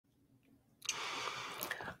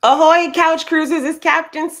Ahoy, Couch Cruisers, it's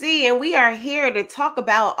Captain C, and we are here to talk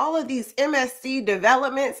about all of these MSC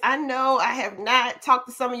developments. I know I have not talked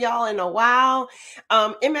to some of y'all in a while.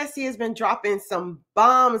 MSC has been dropping some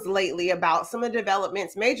bombs lately about some of the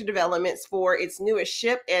developments, major developments for its newest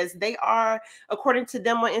ship, as they are, according to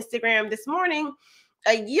them on Instagram this morning,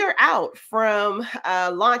 a year out from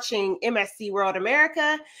launching MSC World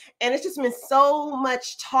America. And it's just been so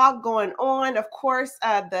much talk going on. Of course,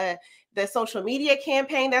 the social media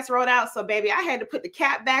campaign that's rolled out. So, baby, I had to put the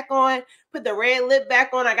cap back on, put the red lip back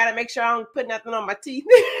on. I got to make sure I don't put nothing on my teeth.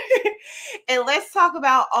 And let's talk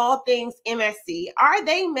about all things MSC. Are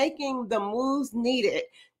they making the moves needed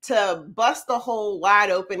to bust the hole wide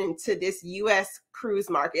open into this U.S. cruise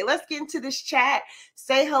market? Let's get into this chat.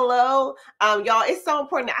 Say hello. Y'all, it's so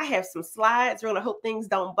important that I have some slides. We're going to hope things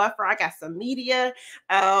don't buffer. I got some media.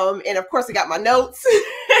 And, of course, I got my notes.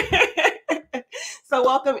 So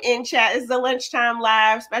welcome in, chat. It's the Lunchtime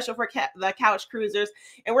Live special for the Couch Cruisers.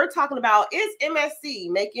 And we're talking about, is MSC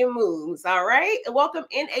making moves? All right. Welcome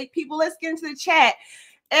in, 8 people. Let's get into the chat.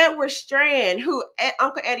 Edward Strand,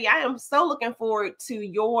 Uncle Eddie, I am so looking forward to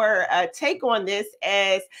your take on this,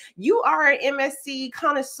 as you are an MSC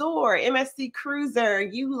connoisseur, MSC cruiser.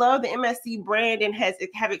 You love the MSC brand and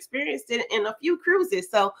have experienced it in a few cruises.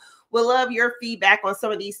 So we'll love your feedback on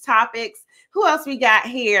some of these topics. Who else we got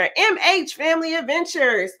here? MH Family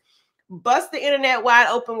Adventures. Bust the internet wide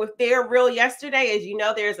open with their reel yesterday. As you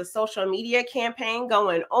know, there's a social media campaign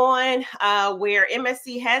going on where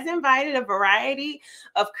MSC has invited a variety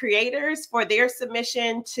of creators for their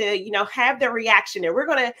submission to, have their reaction. And we're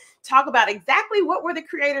going to talk about exactly what were the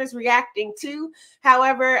creators reacting to.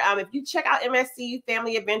 However, if you check out MSC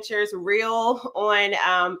Family Adventures reel on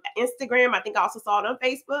Instagram, I think I also saw it on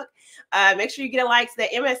Facebook, make sure you get a like so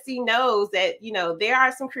that MSC knows that, there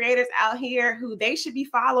are some creators out here who they should be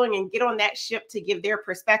following and get on that ship to give their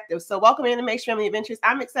perspective. So welcome in to MSC Family Adventures.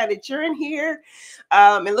 I'm excited you're in here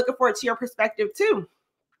and looking forward to your perspective too.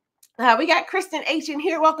 We got Kristen H in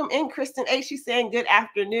here. Welcome in, Kristen H. She's saying good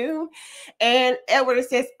afternoon. And Edward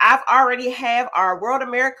says, I've already have our World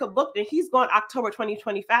America booked, and he's going October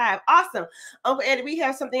 2025. Awesome. Uncle Eddie, we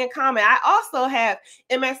have something in common. I also have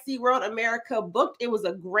MSC World America booked. It was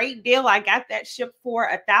a great deal. I got that ship for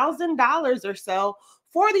 $1,000 or so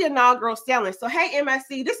for the inaugural sailing. So, hey,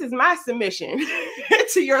 MSC, this is my submission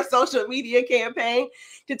to your social media campaign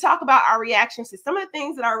to talk about our reactions to some of the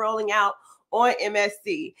things that are rolling out on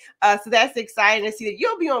MSC. So that's exciting to see that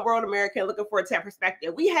you'll be on World America and looking forward to that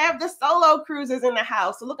perspective. We have the solo cruisers in the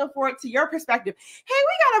house, so looking forward to your perspective. Hey,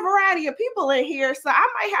 we got a variety of people in here, so I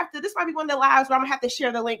might have to, this might be one of the lives where I'm gonna have to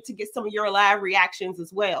share the link to get some of your live reactions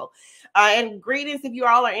as well. And greetings if you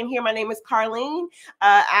all are in here. My name is Carlene.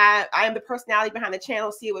 I am the personality behind the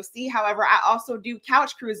channel See It With C. However, I also do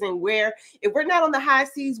couch cruising, where if we're not on the high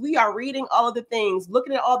seas, we are reading all of the things,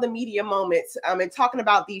 looking at all the media moments, and talking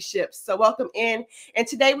about these ships. So welcome in. And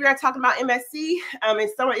today we are talking about MSC and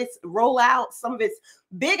some of its rollout, some of its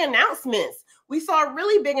big announcements. We saw a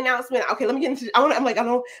really big announcement. Okay, let me get into, I want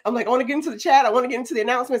to get into the chat. I want to get into the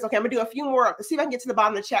announcements. Okay, I'm gonna do a few more. Let's see if I can get to the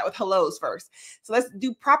bottom of the chat with hellos first. So let's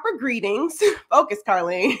do proper greetings. Focus,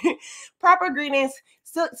 Carlene. Proper greetings.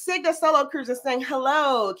 Sig the solo cruiser saying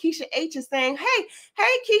hello. Keisha H is saying, hey,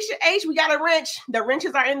 Keisha H, we got a wrench. The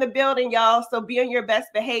wrenches are in the building, y'all. So be on your best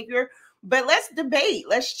behavior. But let's debate.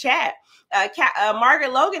 Let's chat.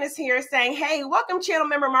 Margaret Logan is here saying, hey, welcome channel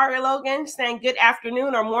member Margaret Logan, saying good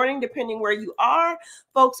afternoon or morning, depending where you are.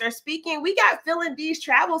 Folks are speaking. We got Phil and D's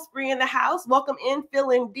travel spree in the house. Welcome in,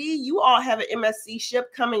 Phil and D. You all have an MSC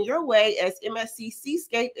ship coming your way as MSC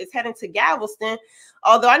Seascape is heading to Galveston,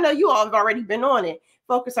 although I know you all have already been on it.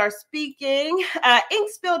 Focus are speaking.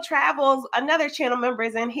 Inkspill Travels, another channel member,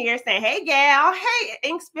 is in here saying, hey, gal. Hey,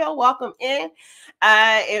 Inkspill, welcome in.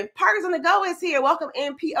 And Parkers on the Go is here. Welcome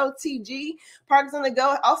in, POTG. Parkers on the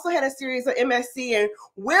Go also had a series of MSC. And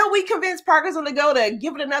will we convince Parkers on the Go to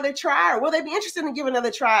give it another try? Or will they be interested in giving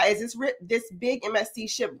another try as this big MSC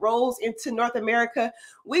ship rolls into North America?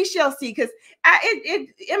 We shall see, because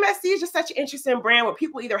MSC is just such an interesting brand where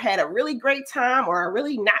people either had a really great time or a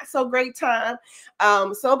really not so great time.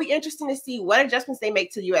 So it'll be interesting to see what adjustments they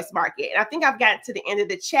make to the U.S. market. And I think I've gotten to the end of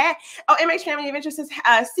the chat. Oh, MH Family Adventures says,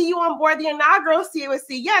 see you on board the inaugural See It With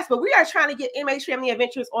C. Yes, but we are trying to get MH Family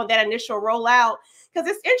Adventures on that initial rollout, because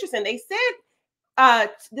it's interesting. They said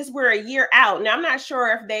we're a year out. Now, I'm not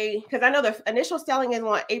sure if because I know the initial selling is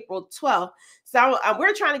on April 12th. So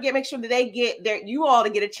we're trying to make sure that they get you all to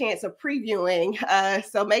get a chance of previewing.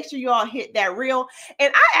 So make sure you all hit that reel.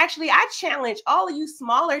 And I challenge all of you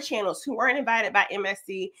smaller channels who weren't invited by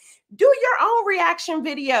MSC. do your own reaction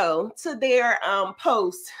video to their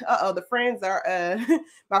post. The friends are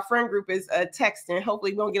my friend group is texting.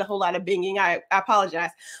 Hopefully we won't get a whole lot of binging. I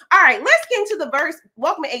apologize. All right, let's get into the verse.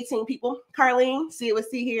 Welcome to 18 people. Carlene, see it with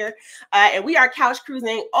C here. And we are couch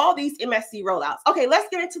cruising all these MSC rollouts. Okay, let's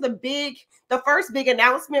get into the first big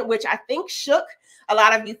announcement, which I think shook a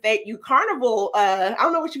lot of you carnival. I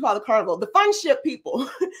don't know what you call the carnival, the fun ship people.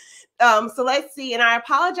 So let's see. And I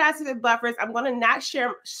apologize if it buffers. I'm going to not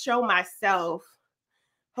show myself.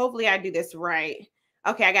 Hopefully I do this right.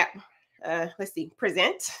 Okay, I got, let's see,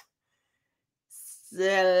 present.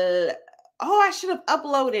 So, I should have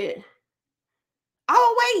uploaded.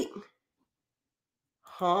 Oh, wait.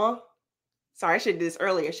 Huh? Sorry, I should do this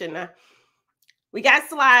earlier, shouldn't I? We got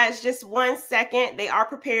slides, just 1 second. They are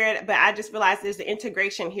prepared, but I just realized there's an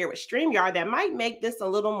integration here with StreamYard that might make this a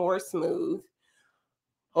little more smooth.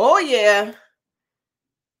 Oh, yeah.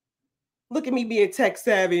 Look at me being tech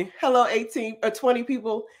savvy. Hello, 18 or 20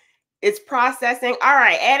 people. It's processing. All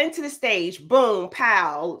right, adding to the stage. Boom,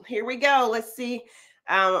 pow. Here we go. Let's see.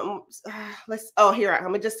 Here, I'm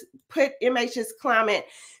going to just put MH's comment.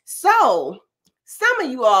 So, some of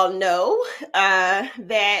you all know that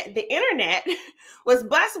the internet was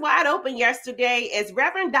bust wide open yesterday as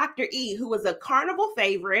Reverend Dr. E, who was a carnival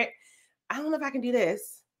favorite. I don't know if I can do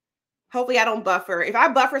this. Hopefully I don't buffer. If I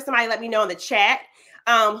buffer, somebody let me know in the chat.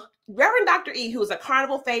 Reverend Dr. E, who was a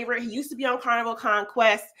carnival favorite, he used to be on Carnival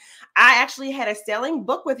Conquest. I actually had a selling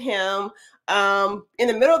book with him in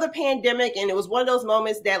the middle of the pandemic, and it was one of those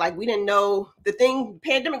moments that like we didn't know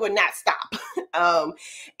pandemic would not stop.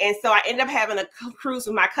 And so I ended up having a cruise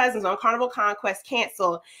with my cousins on Carnival Conquest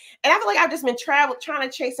canceled. And I feel like I've just been trying to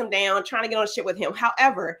chase him down, trying to get on shit with him.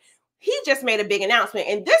 However, he just made a big announcement.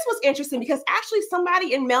 And this was interesting because actually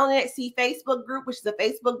somebody in MSC Facebook group, which is a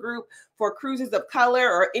Facebook group for cruisers of color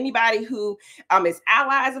or anybody who is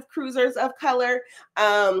allies of cruisers of color,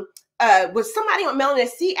 was somebody on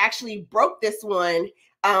MSC actually broke this one.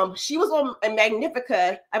 She was on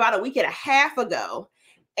Magnifica about a week and a half ago.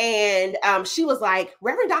 And she was like,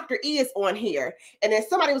 Reverend Dr. E is on here. And then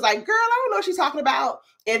somebody was like, girl, I don't know what she's talking about.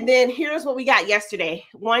 And then here's what we got yesterday.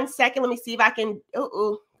 1 second. Let me see if I can,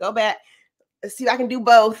 go back. Let's see if I can do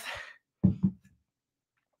both.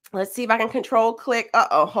 Let's see if I can control click.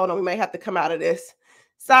 Hold on. We may have to come out of this.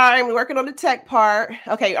 Sorry, I'm working on the tech part.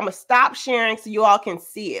 Okay, I'm going to stop sharing so you all can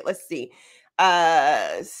see it. Let's see.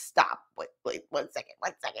 Stop. Wait, 1 second.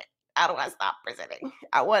 1 second. How do I stop presenting?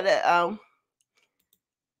 I want to,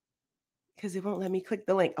 because it won't let me click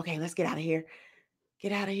the link. Okay, let's get out of here.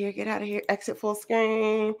 Get out of here. Get out of here. Exit full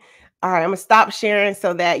screen. All right, I'm going to stop sharing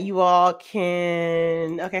so that you all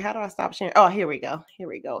can. Okay, how do I stop sharing? Oh, here we go. Here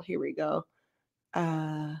we go. Here we go.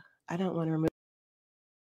 I don't want to remove.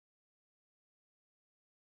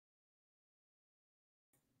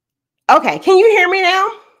 Okay, can you hear me now?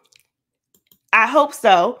 I hope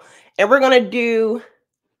so. And we're going to do,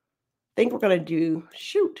 we're going to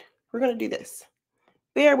do this.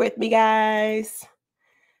 Bear with me, guys.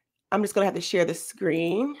 I'm just going to have to share the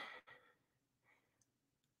screen.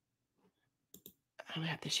 I'm going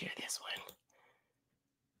to have to share this one.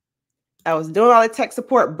 I was doing all the tech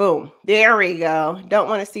support. Boom. There we go. Don't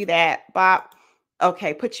want to see that. Bop.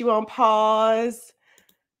 Okay, put you on pause.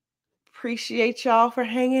 Appreciate y'all for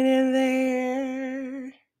hanging in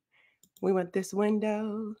there. We want this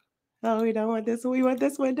window. Oh, we don't want this. We want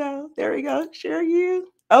this window. There we go. Share you.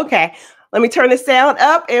 Okay. Let me turn the sound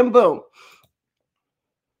up and boom.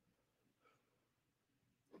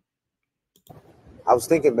 I was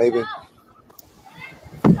thinking maybe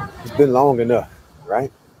it's been long enough,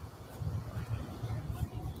 right?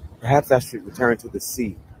 Perhaps I should return to the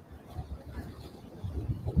sea.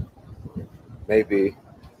 Maybe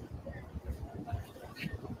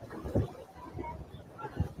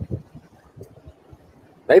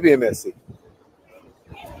MSC.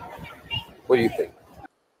 What do you think?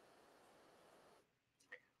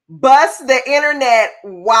 Bust the internet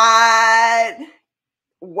wide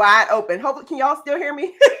open. Hopefully, can y'all still hear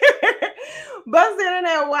me? Bust the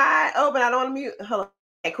internet wide open. I don't want to mute. Hello.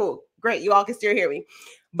 Okay, cool. Great. You all can still hear me.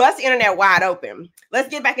 Bust the internet wide open. Let's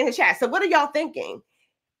get back in the chat. So what are y'all thinking?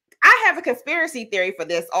 I have a conspiracy theory for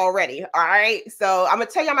this already. All right. So I'm going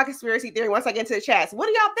to tell y'all my conspiracy theory once I get into the chat. So what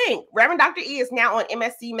do y'all think? Reverend Dr. E is now on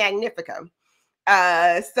MSC Magnifica.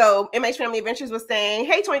 So MH Family Adventures was saying,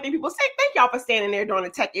 hey, 23 people, say thank y'all for standing there during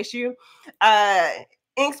the tech issue.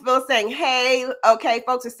 Inksville saying, hey. Okay,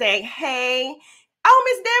 folks are saying, hey. Oh,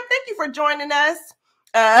 Miss Deb, thank you for joining us.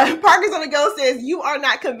 Parker's on the Go says, you are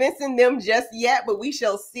not convincing them just yet, but we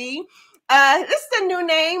shall see. This is a new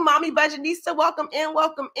name, Mommy Budgetista. Welcome in,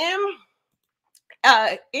 welcome in.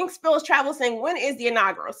 Ink Spills Travel saying, when is the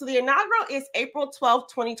inaugural? So the inaugural is April 12th,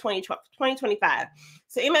 2025.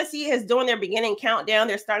 So MSC is doing their beginning countdown.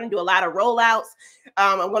 They're starting to do a lot of rollouts.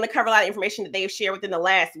 I'm going to cover a lot of information that they've shared within the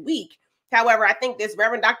last week. However, I think this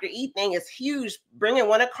Reverend Dr. E thing is huge, bringing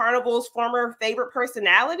one of Carnival's former favorite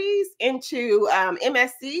personalities into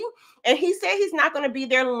MSC. And he said he's not going to be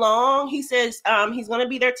there long. He says he's going to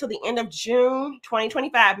be there till the end of June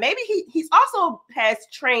 2025. Maybe he's also has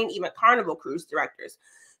trained even Carnival cruise directors.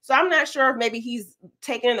 So I'm not sure if maybe he's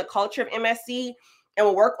taken in the culture of MSC and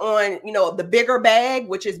will work on, you know, the bigger bag,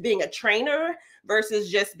 which is being a trainer versus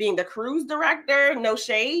just being the cruise director. No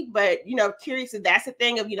shade, but, you know, curious if that's the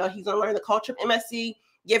thing of, you know, he's going to learn the culture of MSC,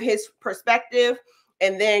 give his perspective,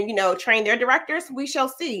 and then, you know, train their directors. We shall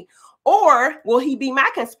see. Or will he be my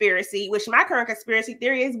conspiracy, which my current conspiracy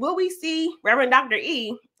theory is, will we see Reverend Dr.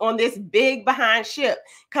 E on this big behind ship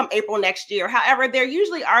come April next year? However, there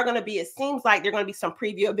usually are going to be, it seems like there are going to be some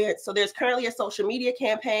preview events. So there's currently a social media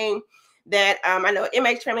campaign that I know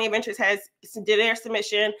MH Family Adventures did their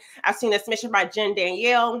submission. I've seen a submission by Jen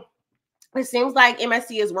Danielle. It seems like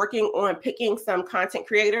MSC is working on picking some content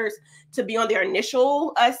creators to be on their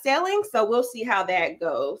initial sailing. So we'll see how that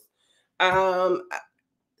goes.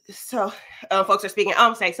 So folks are speaking.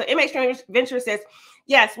 So MH Ventures says,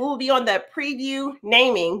 yes, we will be on the preview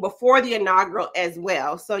naming before the inaugural as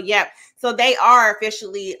well. So, yep. So they are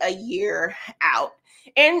officially a year out.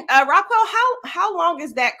 And Rockwell, how long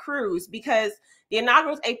is that cruise? Because the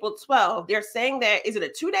inaugural is April 12th. They're saying that, is it a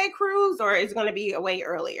 2-day cruise or is it going to be a way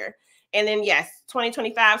earlier? And then, yes,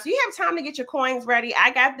 2025. So you have time to get your coins ready.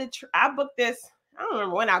 I booked this. I don't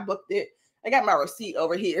remember when I booked it. I got my receipt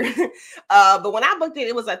over here. But when I booked it,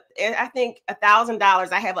 it was I think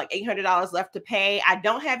 $1,000. I have like $800 left to pay. I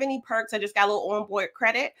don't have any perks. I just got a little onboard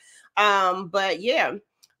credit. But yeah.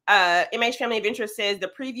 MH Family Adventure says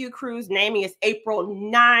the preview cruise naming is April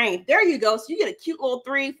 9th. There you go. So you get a cute little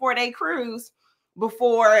 3-4 day cruise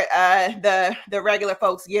before the regular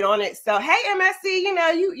folks get on it. So hey, MSC, you know,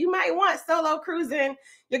 you might want solo cruising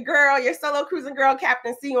your solo cruising girl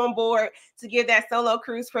Captain C on board to give that solo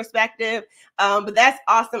cruise perspective. But that's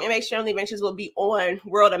awesome. MH Family Adventures will be on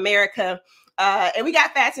World America. And we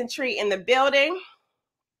got Fats and Treat in the building.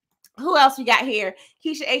 Who else we got here?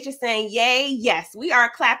 Keisha H is saying, yay, yes. We are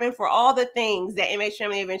clapping for all the things that MH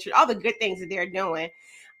Family Adventure, all the good things that they're doing.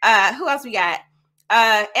 Who else we got?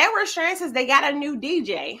 Edward Strand says they got a new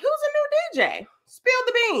DJ. Who's a new DJ? Spill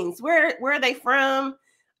the beans. Where are they from?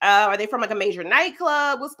 Are they from like a major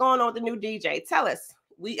nightclub? What's going on with the new DJ? Tell us.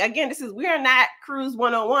 We are not Cruise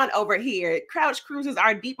 101 over here. Crouch Cruises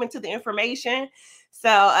are deep into the information. So,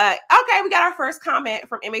 okay, we got our first comment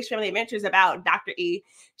from MH Family Adventures about Dr. E.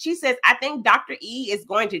 She says, I think Dr. E is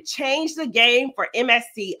going to change the game for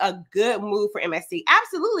MSC, a good move for MSC.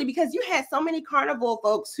 Absolutely, because you had so many Carnival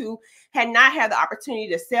folks who had not had the opportunity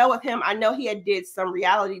to sail with him. I know he had did some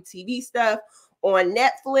reality TV stuff on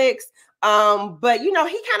Netflix, but, you know,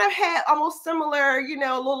 he kind of had almost similar, you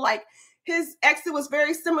know, a little like, his exit was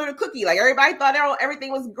very similar to Cookie. Like everybody thought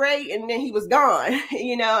everything was great and then he was gone,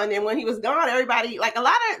 you know, and then when he was gone, everybody, like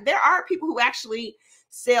there are people who actually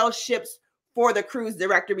sail ships for the cruise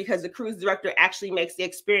director because the cruise director actually makes the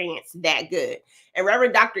experience that good. And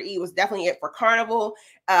Reverend Dr. E was definitely it for Carnival.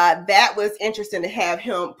 That was interesting to have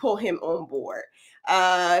him pull him on board.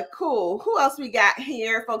 Cool. Who else we got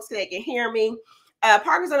here? Folks that can hear me.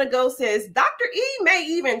 Parker's on the Go says, Dr. E may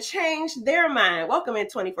even change their mind. Welcome in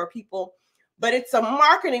 24 people. But it's a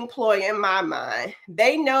marketing ploy in my mind.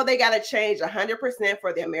 They know they got to change 100%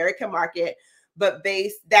 for the American market, but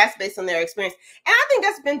that's based on their experience. And I think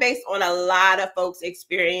that's been based on a lot of folks'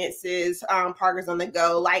 experiences. Parker's on the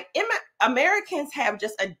Go. Like Americans have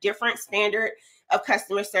just a different standard of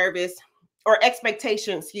customer service or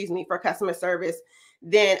expectation, for customer service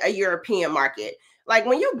than a European market. Like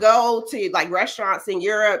when you go to like restaurants in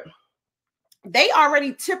Europe, they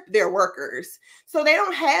already tip their workers. So they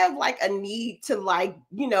don't have like a need to like,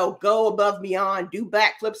 you know, go above beyond, do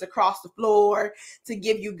backflips across the floor to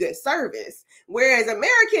give you good service. Whereas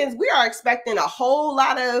Americans, we are expecting a whole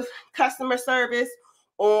lot of customer service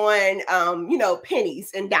on, you know,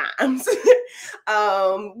 pennies and dimes,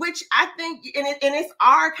 which I think, and it's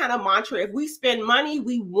our kind of mantra. If we spend money,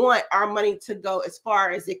 we want our money to go as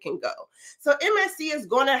far as it can go. So MSC is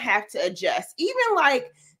going to have to adjust, even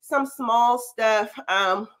like some small stuff.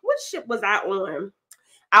 What ship was I on?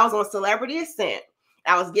 I was on Celebrity Ascent.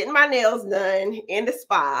 I was getting my nails done in the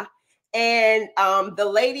spa. And the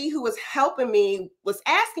lady who was helping me was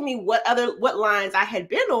asking me what lines I had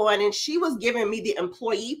been on, and she was giving me the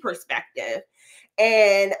employee perspective.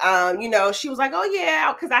 And she was like, "Oh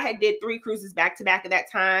yeah," because I had did 3 cruises back to back at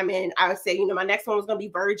that time, and I would say, my next one was gonna be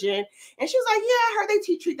Virgin, and she was like, "Yeah, I heard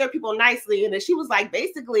they treat their people nicely," and then she was like,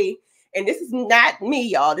 basically, and this is not me,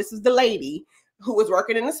 y'all, this is the lady who was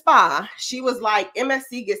working in the spa. She was like,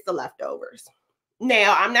 MSC gets the leftovers.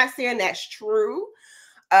 Now, I'm not saying that's true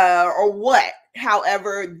or what.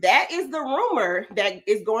 However, that is the rumor that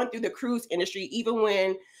is going through the cruise industry, even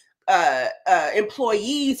when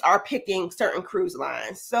employees are picking certain cruise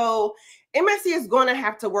lines. So MSC is going to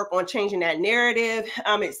have to work on changing that narrative.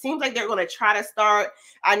 It seems like they're going to try to start.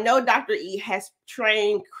 I know Dr. E has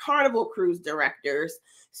trained Carnival cruise directors.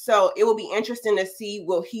 So it will be interesting to see,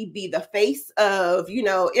 will he be the face of,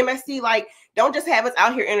 MSC? Like, don't just have us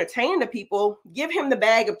out here entertaining the people. Give him the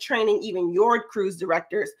bag of training even your cruise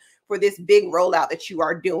directors for this big rollout that you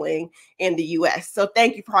are doing in the US. So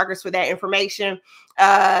thank you, Progress, for that information.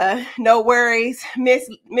 No worries. Miss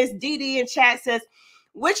Dee in chat says,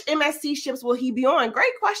 which MSC ships will he be on?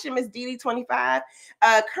 Great question, Miss Dee 25.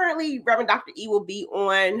 Currently, Reverend Dr. E will be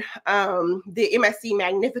on the MSC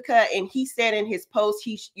Magnifica, and he said in his post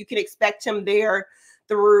you can expect him there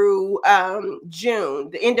through June,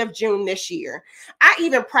 the end of June this year. I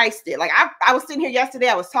even priced it. Like I was sitting here yesterday,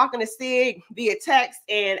 I was talking to Sig via text,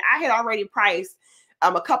 and I had already priced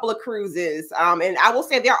a couple of cruises. And I will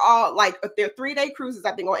say they're all like, they're 3-day cruises,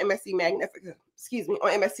 I think, on MSC Magnifica. On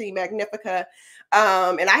MSC Magnifica.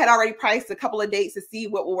 And I had already priced a couple of dates to see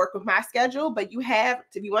what will work with my schedule. But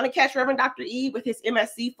if you want to catch Reverend Dr. E with his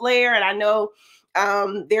MSC flair, and I know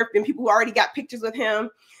there have been people who already got pictures with him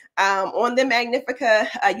on the Magnifica,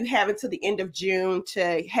 you have until the end of June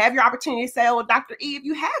to have your opportunity to sail with Dr. E if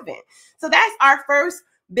you haven't. So that's our first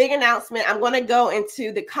big announcement. I'm going to go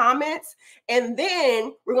into the comments, and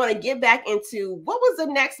then we're going to get back into what was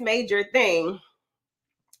the next major thing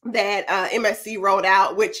that MSC rolled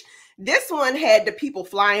out, which this one had the people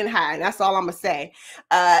flying high. And that's all I'm going to say.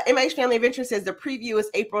 MH Family Adventure says the preview is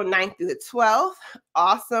April 9th through the 12th.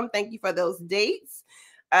 Awesome. Thank you for those dates.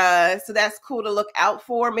 So that's cool to look out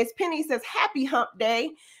for. Miss Penny says, happy hump day.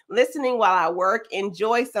 Listening while I work.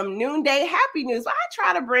 Enjoy some noonday happy news. I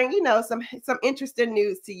try to bring, some interesting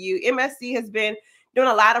news to you. MSC has been doing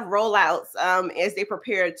a lot of rollouts as they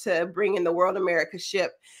prepare to bring in the World America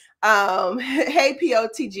ship. Hey,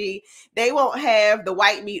 POTG, they won't have the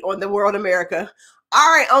white meat on the World America.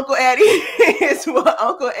 All right, Uncle Eddie is what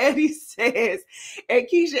Uncle Eddie says. And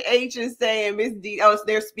Keisha H is saying, Miss D,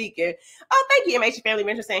 they're speaking. Oh, thank you, MH Family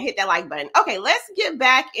Mentor, saying hit that like button. Okay, let's get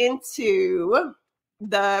back into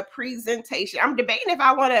the presentation. I'm debating if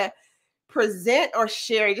I want to present or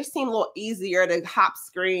share. It just seemed a little easier to hop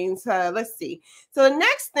screens. Let's see. So the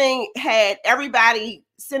next thing had everybody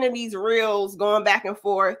sending these reels going back and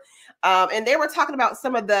forth. And they were talking about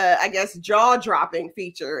some of the, I guess, jaw-dropping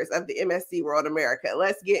features of the MSC World America.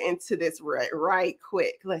 Let's get into this right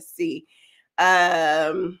quick. Let's see.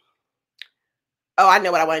 Oh, I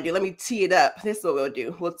know what I want to do. Let me tee it up. This is what we'll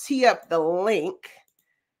do. We'll tee up the link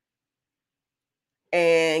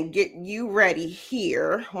and get you ready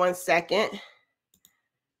here. 1 second.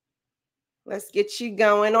 Let's get you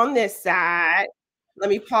going on this side. Let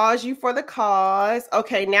me pause you for the cause.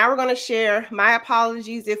 Okay, now we're going to share. My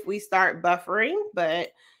apologies if we start buffering,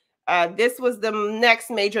 but this was the next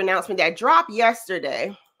major announcement that dropped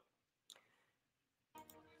yesterday.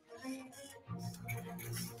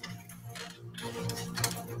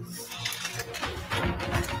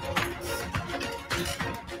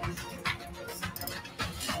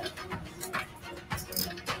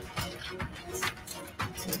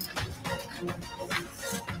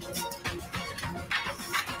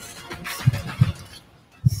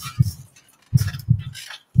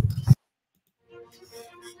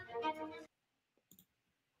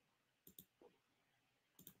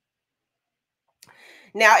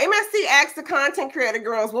 Now, MSC asked the content creator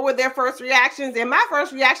girls what were their first reactions, and my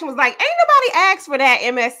first reaction was like, ain't nobody asked for that,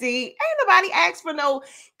 MSC. Ain't nobody asked for no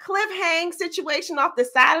cliffhang situation off the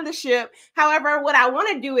side of the ship. However, what I want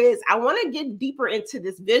to do is I want to get deeper into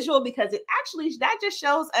this visual, because it actually, that just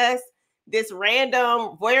shows us this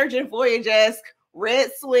random Voyage-esque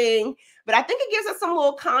red swing. But I think it gives us some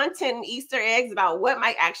little content and Easter eggs about what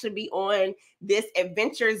might actually be on this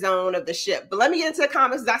adventure zone of the ship. But let me get into the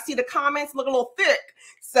comments, because I see the comments look a little thick.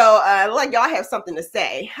 So like y'all have something to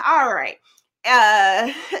say. All right.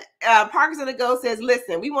 Parkers of the Go says,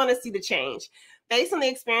 listen, we want to see the change. Based on the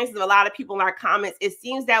experiences of a lot of people in our comments, it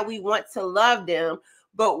seems that we want to love them,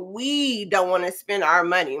 but we don't want to spend our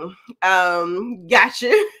money.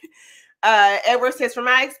 Gotcha. Edward says, from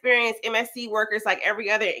my experience, MSC workers, like every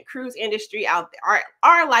other cruise industry out there,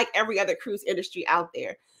 are like every other cruise industry out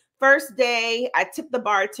there. First day, I tipped the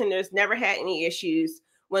bartenders, never had any issues.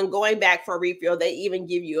 When going back for a refill, they even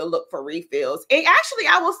give you a look for refills. And actually,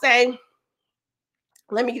 I will say,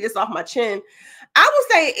 let me get this off my chin. I will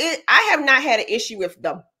say I have not had an issue with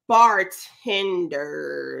the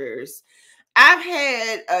bartenders. I've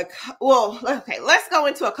had okay, let's go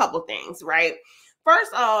into a couple things, right?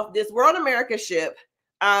 First off, this World America ship,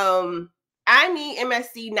 I need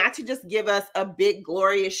MSC not to just give us a big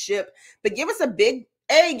glorious ship, but give us a big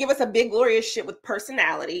glorious ship with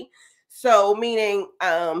personality. So meaning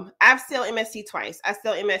I've sailed MSC twice. I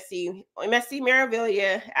sailed MSC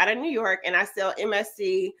Meraviglia out of New York, and I sailed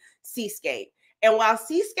MSC Seascape. And while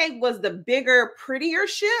Seascape was the bigger, prettier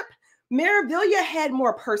ship, Meraviglia had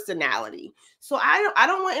more personality. So I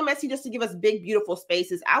don't want MSC just to give us big, beautiful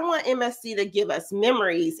spaces. I want MSC to give us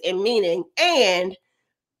memories and meaning. And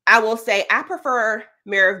I will say I prefer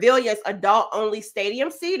Meraviglia's adult-only stadium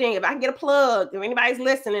seating. If I can get a plug, if anybody's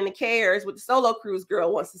listening and cares what the solo cruise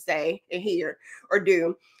girl wants to say and hear or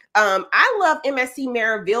do. I love MSC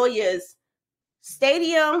Meraviglia's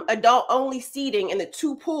stadium adult-only seating in the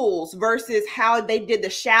two pools versus how they did the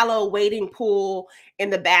shallow waiting pool in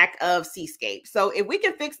the back of Seascape. So if we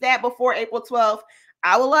can fix that before April 12th,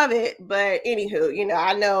 I will love it. But anywho, you know,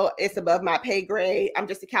 I know it's above my pay grade. I'm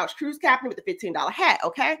just a couch cruise captain with a $15 hat,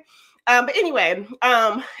 okay? But anyway,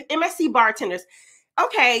 MSC bartenders.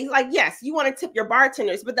 Okay, like, yes, you want to tip your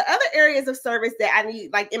bartenders, but the other areas of service that I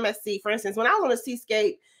need, like MSC, for instance, when I was on a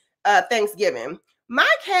Seascape Thanksgiving, my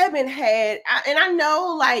cabin had, and I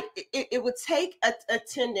know like it would take a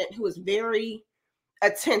attendant who was very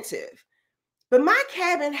attentive, but my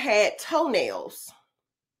cabin had toenails.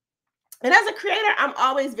 And as a creator, I'm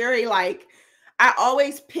always very like, I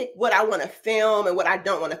always pick what I want to film and what I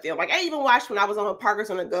don't want to film. Like I even watched when I was on Parkers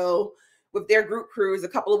on the Go with their group cruise a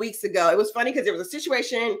couple of weeks ago. It was funny because there was a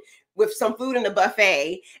situation with some food in the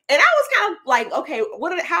buffet. And I was kind of like, okay,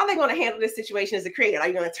 how are they going to handle this situation as a creator? Are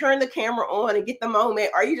you going to turn the camera on and get the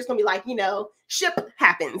moment? Or are you just going to be like, you know, ship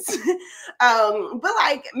happens? But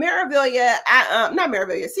like Meraviglia, not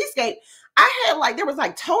Meraviglia, Seascape, I had like, there was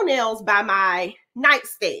like toenails by my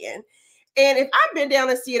nightstand. And if I've been down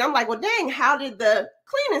and see it, I'm like, well, dang, how did the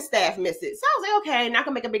cleaning staff miss it? So I was like, okay, not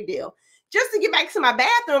gonna make a big deal. Just to get back to my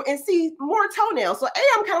bathroom and see more toenails. So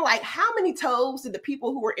I'm kind of like, how many toes did the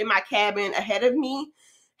people who were in my cabin ahead of me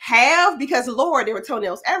have? Because Lord, there were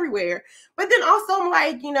toenails everywhere. But then also I'm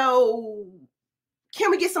like, you know,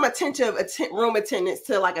 can we get some attentive room attendants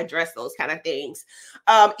to like address those kind of things?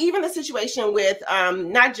 Even the situation with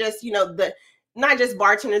not just, you know, not just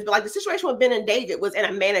bartenders, but like the situation with Ben and David was at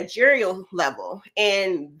a managerial level.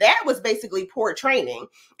 And that was basically poor training.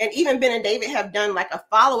 And even Ben and David have done like a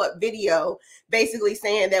follow-up video basically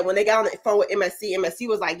saying that when they got on the phone with MSC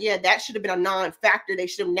was like, yeah, that should have been a non-factor. They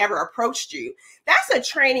should have never approached you. That's a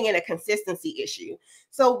training and a consistency issue.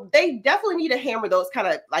 So they definitely need to hammer those kind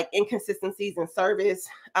of like inconsistencies in service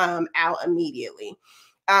out immediately.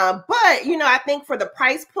 But you know, I think for the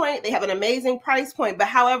price point, they have an amazing price point. But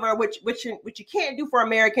however, what you can't do for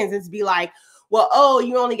Americans is be like, well, oh,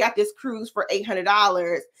 you only got this cruise for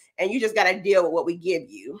 $800 and you just got to deal with what we give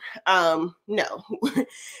you. No.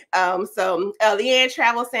 So Leanne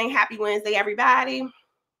Travel saying happy Wednesday, everybody.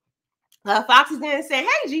 Fox is in saying,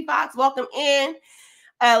 hey, G Fox, welcome in.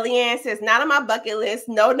 Leanne says, not on my bucket list.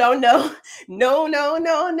 No to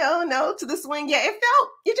the swing. Yeah,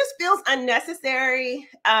 it just feels unnecessary.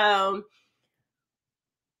 I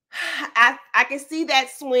can see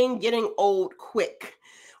that swing getting old quick.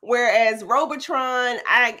 Whereas Robotron,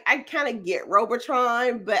 I kind of get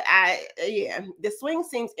Robotron, but the swing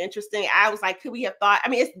seems interesting. I was like, could we have thought, I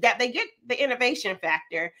mean, it's that they get the innovation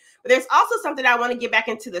factor, but there's also something I want to get back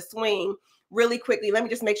into the swing really quickly. Let me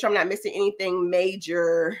just make sure I'm not missing anything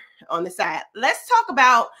major on the side. Let's talk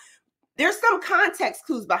about, there's some context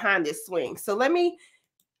clues behind this swing. So let me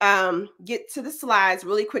get to the slides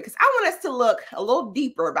really quick because I want us to look a little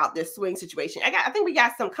deeper about this swing situation. I think we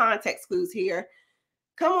got some context clues here.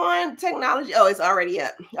 Come on, technology. Oh, it's already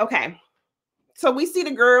up. Okay. So we see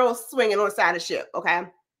the girls swinging on the side of the ship. Okay.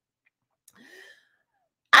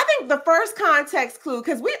 I think the first context clue,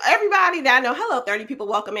 because everybody that I know, hello, 30 people,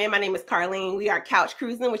 welcome in. My name is Carlene. We are Couch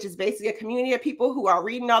Cruising, which is basically a community of people who are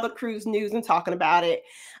reading all the cruise news and talking about it.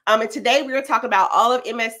 And today we are talking about all of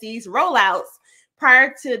MSC's rollouts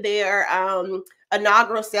prior to their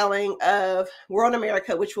inaugural sailing of World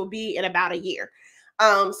America, which will be in about a year.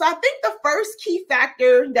 So I think the first key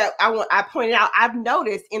factor that I pointed out, I've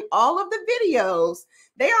noticed in all of the videos,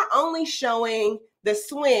 they are only showing the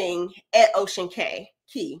swing at Ocean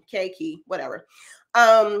Key, whatever.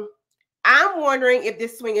 I'm wondering if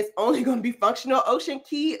this swing is only going to be functional Ocean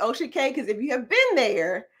Key, because if you have been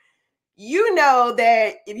there, you know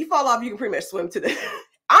that if you fall off, you can pretty much swim to the.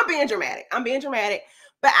 I'm being dramatic,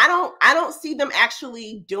 but I don't see them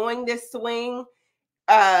actually doing this swing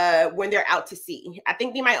when they're out to sea. I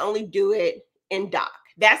think they might only do it in dock.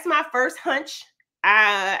 That's my first hunch.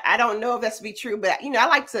 I don't know if that's to be true, but I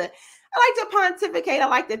like to pontificate. I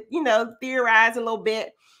like to theorize a little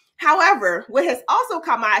bit. However, what has also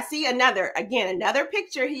caught my eye, I see another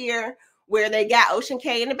picture here where they got Ocean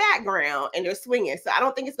K in the background and they're swinging. So I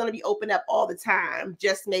don't think it's going to be open up all the time,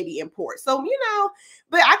 just maybe in port. So,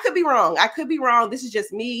 but I could be wrong. This is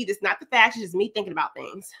just me. This is not the facts. It's just me thinking about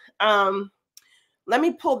things. Let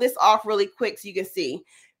me pull this off really quick so you can see.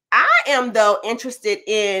 I am, though, interested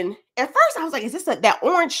in, at first I was like, is this that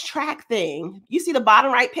orange track thing? You see the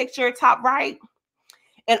bottom right picture, top right?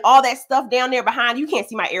 And all that stuff down there behind you. Can't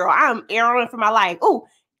see my arrow. I'm arrowing for my life. Oh,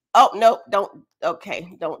 no, don't.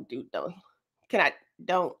 Okay, don't.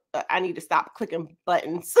 I need to stop clicking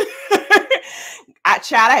buttons. I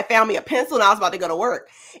had found me a pencil and I was about to go to work.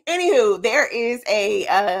 Anywho, there is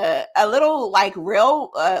a little like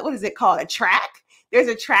rail, what is it called? A track. There's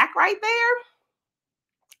a track right there.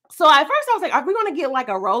 So at first I was like, are we going to get like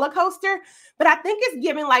a roller coaster? But I think it's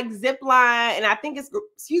giving like zip line. And I think it's,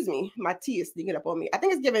 excuse me, my tea is sneaking up on me. I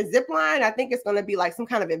think it's giving zip line. I think it's going to be like some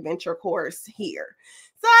kind of adventure course here.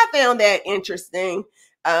 So I found that interesting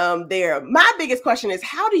there. My biggest question is,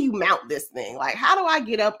 how do you mount this thing? Like, how do I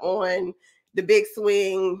get up on the big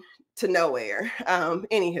swing to nowhere?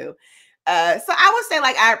 Anywho. So I would say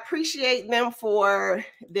like, I appreciate them for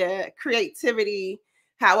the creativity.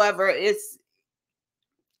 However,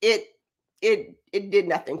 it did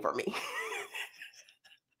nothing for me.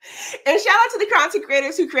 And shout out to the content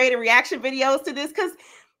creators who created reaction videos to this, because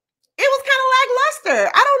it was kind of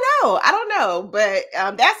lackluster. I don't know, but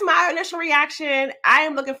that's my initial reaction. I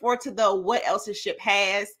am looking forward to what else this ship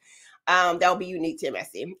has that will be unique to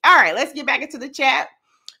MSC. All right, let's get back into the chat.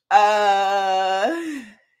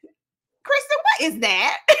 Kristen, what is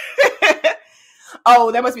that?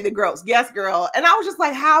 Oh, that must be the girls. Yes, girl. And I was just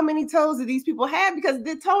like, how many toes do these people have? Because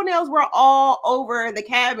the toenails were all over the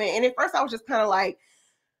cabin. And at first I was just kind of like,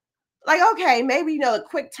 okay, maybe, a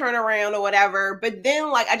quick turnaround or whatever. But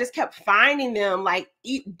then like, I just kept finding them like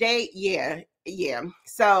yeah.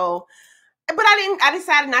 So, but I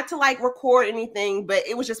decided not to like record anything, but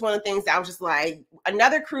it was just one of the things that I was just like,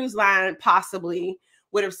 another cruise line possibly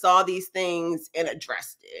would have saw these things and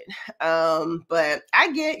addressed it. But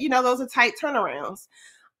I get, those are tight turnarounds.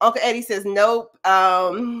 Uncle Eddie says, nope.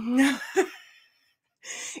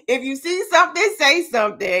 If you see something, say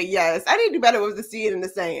something. Yes, I need to do better with the see it in the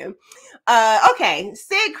sand. Okay,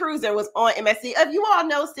 Sig Cruiser was on MSC. If you all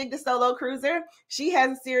know Sig the Solo Cruiser, she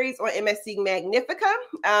has a series on MSC Magnifica.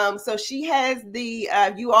 So she has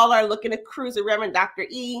you all are looking at Cruiser Reverend Dr.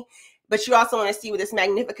 E, but you also want to see what this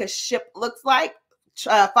Magnifica ship looks like.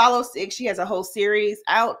 Follow Sig. She has a whole series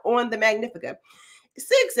out on the Magnifica.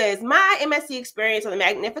 Sig says, my MSC experience on the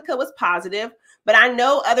Magnifica was positive, but I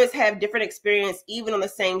know others have different experience even on the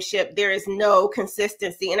same ship. There is no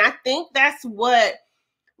consistency. And I think that's what,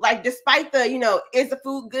 like, despite the, is the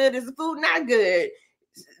food good? Is the food not good?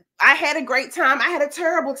 I had a great time. I had a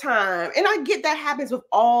terrible time. And I get that happens with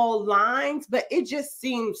all lines, but it just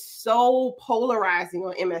seems so polarizing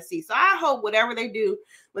on MSC. So I hope whatever they do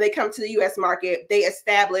when they come to the US market, they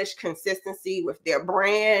establish consistency with their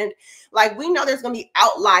brand. Like, we know there's going to be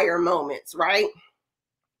outlier moments, right?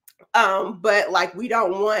 But like, we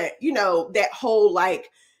don't want, that whole,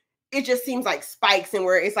 like, it just seems like spikes, and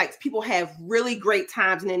where it's like people have really great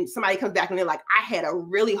times and then somebody comes back and they're like, I had a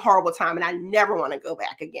really horrible time and I never want to go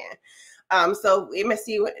back again. So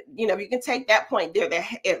MSC, if you can take that point there,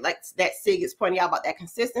 that Sig is pointing out about that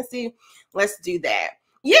consistency, let's do that.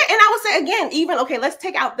 Yeah, and I would say again, even, okay, let's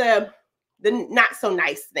take out the not so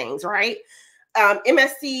nice things, right?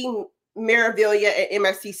 MSC Meraviglia and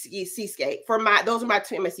MSC Seascape, those are my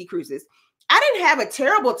two MSC cruises. I didn't have a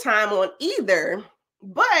terrible time on either,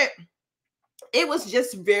 but it was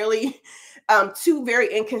just really two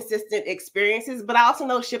very inconsistent experiences. But I also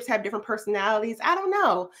know ships have different personalities. I don't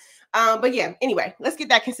know. But yeah, anyway, let's get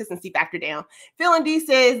that consistency factor down. Phil and D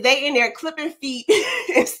says they in there clipping feet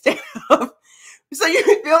instead of. So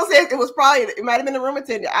Phil says it might have been the room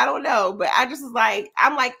attendant. I don't know. But I just was like,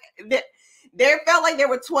 there felt like there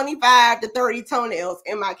were 25 to 30 toenails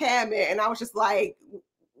in my cabin. And I was just like,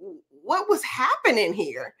 what was happening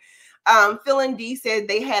here? Phil and D said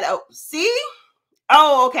they had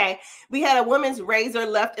Oh, okay. We had a woman's razor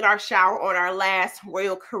left in our shower on our last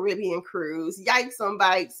Royal Caribbean cruise. Yikes on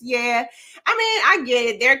bikes. Yeah. I mean, I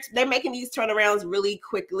get it. They're making these turnarounds really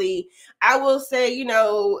quickly. I will say, and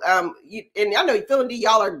I know Phil and D,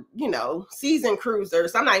 y'all are, seasoned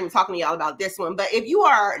cruisers. So I'm not even talking to y'all about this one. But if you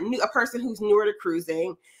are a person who's newer to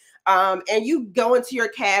cruising, and you go into your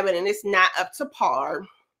cabin and it's not up to par,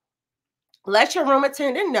 let your room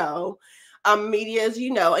attendant know, media, as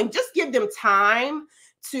you know, and just give them time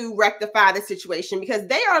to rectify the situation, because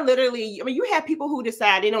they are literally, I mean, you have people who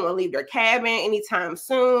decide they don't want to leave their cabin anytime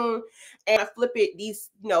soon and flip it these,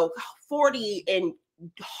 40 and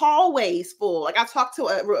hallways full. Like I talked to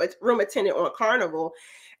a room attendant on Carnival,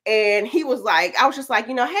 and he was like, I was just like,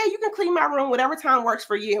 hey, you can clean my room whatever time works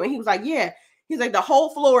for you. And he was like, yeah. He's like, the whole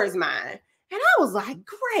floor is mine. And I was like,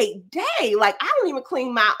 great day. Like, I don't even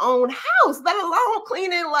clean my own house, let alone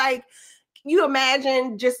cleaning. Like, you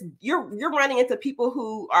imagine just you're running into people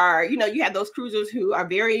who are, you have those cruisers who are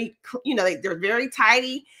very, they're very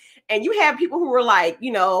tidy. And you have people who are like,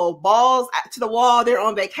 balls to the wall. They're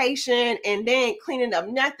on vacation and they ain't cleaning up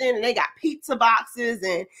nothing. And they got pizza boxes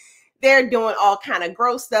and they're doing all kind of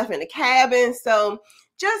gross stuff in the cabin. So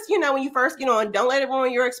just, when you first get on, don't let it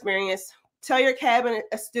ruin your experience. Tell your cabin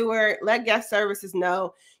steward, let guest services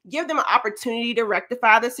know, give them an opportunity to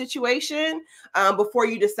rectify the situation before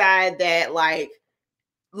you decide that like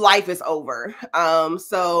life is over.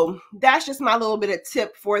 So that's just my little bit of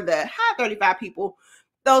tip for the high 35 people,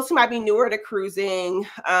 those who might be newer to cruising,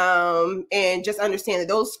 and just understand that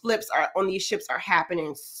those flips are on these ships are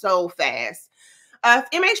happening so fast.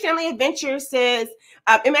 MH Family Adventure says,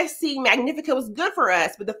 MSC Magnifica was good for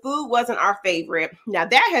us, but the food wasn't our favorite. Now,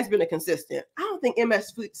 that has been a consistent. I don't think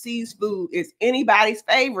MSC's food is anybody's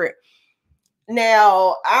favorite.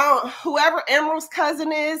 Now, whoever Emerald's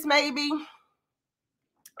cousin is, maybe,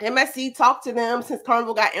 MSC, talk to them since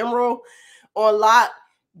Carnival got Emerald on lock.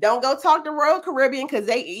 Don't go talk to Royal Caribbean because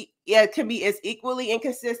they can be as equally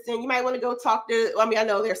inconsistent. You might want to go talk to, I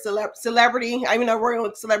know they're celebrity. I even know Royal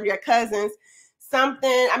and Celebrity are cousins. Something,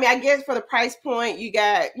 I guess for the price point, you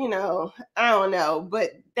got, I don't know,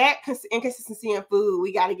 but that inconsistency in food,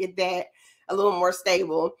 we got to get that a little more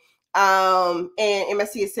stable. And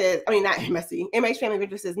MSC says, not MSC, MH Family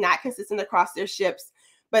Adventure says not consistent across their ships,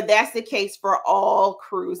 but that's the case for all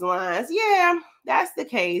cruise lines. Yeah, that's the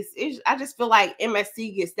case. I just feel like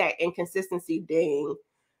MSC gets that inconsistency ding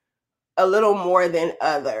a little more than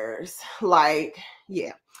others. Like,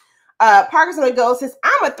 yeah. Parkinson Gold says,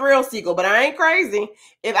 I'm a thrill seeker, but I ain't crazy.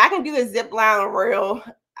 If I can do the zip line on Royal,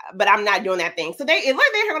 but I'm not doing that thing. So they're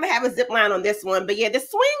going to have a zip line on this one. But yeah, the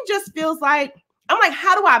swing just feels like, I'm like,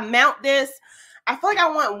 how do I mount this? I feel like I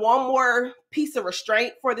want one more piece of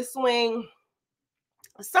restraint for the swing.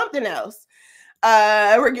 Something else.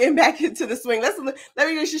 We're getting back into the swing. Let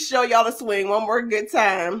me just show y'all the swing one more good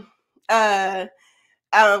time.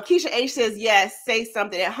 Keisha H says, yes, say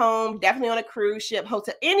something at home, definitely on a cruise ship,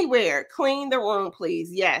 hotel, anywhere. Clean the room,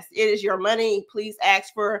 please. Yes, it is your money. Please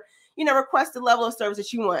ask for, request the level of service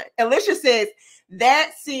that you want. Alicia says,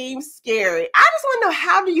 that seems scary. I just want to know,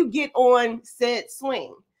 how do you get on said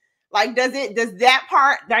swing? Like, does that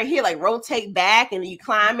part right here like rotate back and you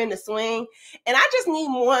climb in the swing? And I just need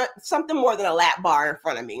something more than a lap bar in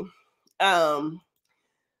front of me.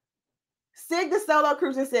 Sig the Solo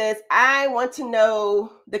Cruiser says, I want to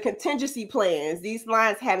know the contingency plans these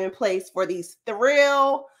lines have in place for these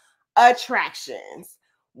thrill attractions.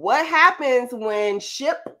 What happens when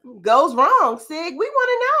ship goes wrong? Sig, we want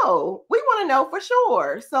to know. We want to know for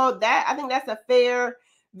sure. So I think that's a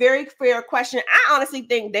very fair question. I honestly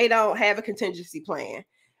think they don't have a contingency plan.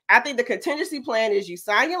 I think the contingency plan is you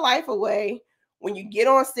sign your life away when you get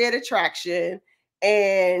on said attraction.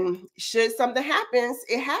 And should something happens,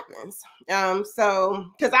 it happens. So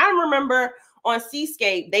because I remember on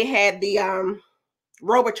Seascape, they had the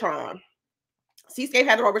Robotron. Seascape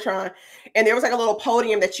had the Robotron, and there was like a little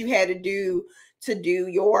podium that you had to do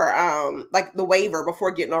your like the waiver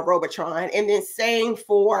before getting on Robotron. And then same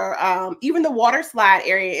for even the water slide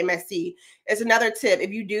area at MSC. It's another tip.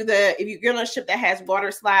 If you get on a ship that has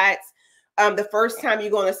water slides, the first time you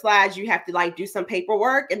go on the slides, you have to like do some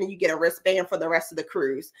paperwork, and then you get a wristband for the rest of the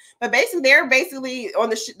cruise. But they're basically on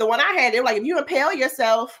the one I had, they're like, if you impale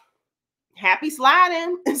yourself, happy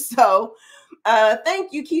sliding. So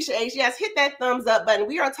thank you, Keisha H. Yes, hit that thumbs up button.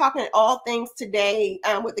 We are talking all things today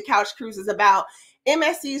with the Couch Cruises about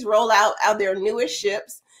MSC's rollout of their newest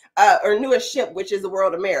ships, or newest ship, which is the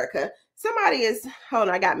World America. Somebody is, hold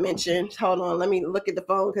on, I got mentioned. Hold on, let me look at the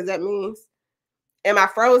phone, because that means, am I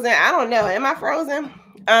frozen? I don't know. Am I frozen?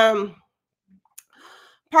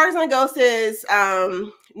 Parson Go says,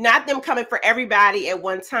 not them coming for everybody at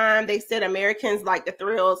one time. They said Americans like the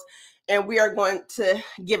thrills, and we are going to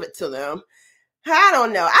give it to them. I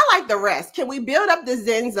don't know. I like the rest. Can we build up the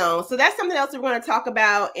Zen zone? So that's something else we're going to talk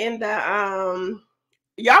about in the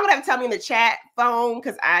y'all would have to tell me in the chat phone,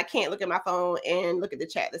 because I can't look at my phone and look at the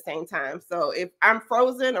chat at the same time. So if I'm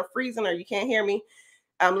frozen or freezing or you can't hear me,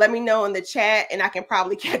 let me know in the chat and I can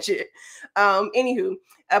probably catch it. Anywho,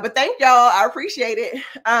 but thank y'all. I appreciate it.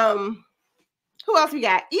 Who else we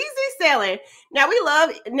got? Easy selling. Now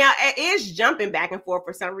it is jumping back and forth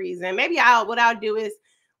for some reason. Maybe what I'll do is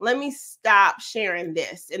let me stop sharing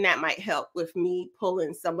this, and that might help with me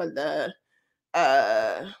pulling some of the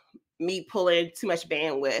me pulling too much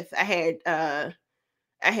bandwidth. I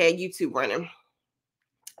had YouTube running.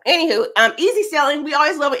 Anywho, easy selling. We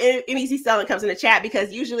always love when easy selling comes in the chat,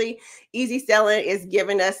 because usually easy selling is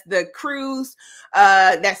giving us the cruise,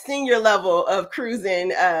 that senior level of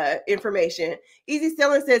cruising information. Easy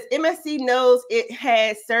selling says MSC knows it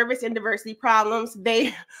has service and diversity problems.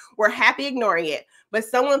 They were happy ignoring it, but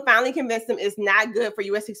someone finally convinced them it's not good for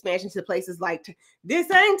U.S. expansion to places like this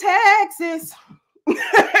ain't Texas.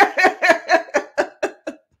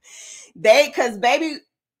 Because baby,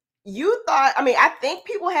 you thought, I think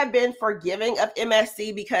people have been forgiving of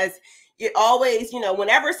MSC, because it always,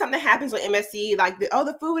 whenever something happens with MSC, like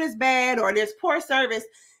the food is bad or there's poor service,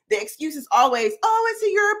 the excuse is always, oh, it's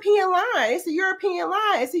a European line. It's a European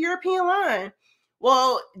line. It's a European line.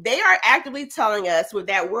 Well, they are actively telling us with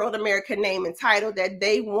that World America name and title that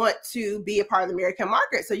they want to be a part of the American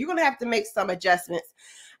market. So you're going to have to make some adjustments.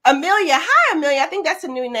 Amelia, hi Amelia. I think that's a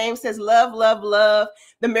new name. Says love, love, love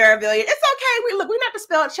the Maravillion. It's okay. We're not the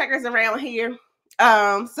spell checkers around here.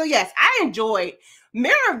 So yes, I enjoyed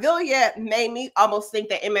Maravillia. Made me almost think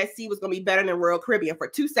that MSC was going to be better than Royal Caribbean for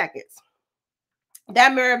 2 seconds.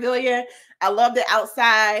 That Maravillia, I love the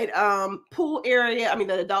outside pool area.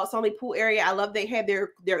 The adults only pool area. I love they had their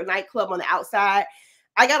nightclub on the outside.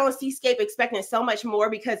 I got on Seascape expecting so much more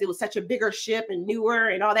because it was such a bigger ship and newer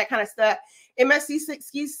and all that kind of stuff. MSC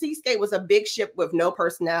Seascape was a big ship with no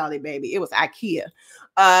personality, baby. It was IKEA.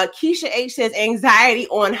 Keisha H says anxiety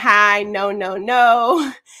on high. No, no,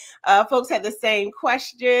 no. Folks had the same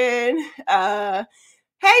question.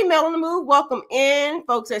 Hey, Melon Move, welcome in.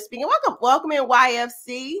 Folks are speaking. Welcome in,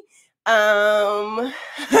 YFC.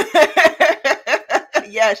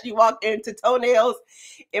 Yes, you walked into toenails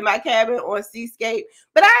in my cabin on Seascape.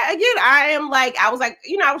 But I was like,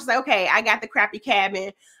 okay, I got the crappy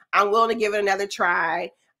cabin. I'm willing to give it another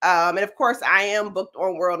try. And of course, I am booked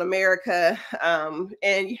on World America.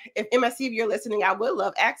 And if MSC, if you're listening, I would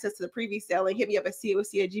love access to the preview selling. Hit me up at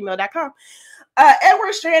coc@gmail.com.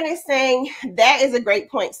 Edward Strand is saying that is a great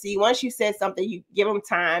point. See, once you said something, you give them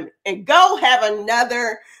time and go have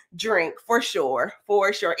another drink for sure.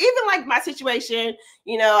 Even like my situation,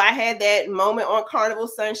 I had that moment on Carnival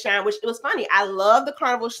Sunshine, which it was funny. I love the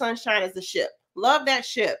Carnival Sunshine as a ship. Love that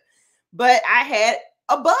ship. But I had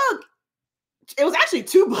a bug. It was actually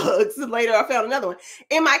 2 bugs. Later, I found another one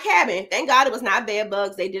in my cabin. Thank God it was not bed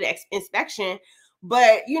bugs. They did an inspection.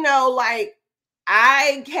 But,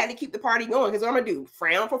 I had to keep the party going, because what I'm going to do?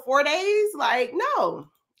 Frown for 4 days? Like, no.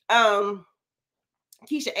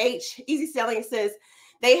 Keisha H, Easy Selling says,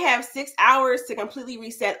 they have 6 hours to completely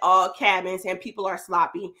reset all cabins, and people are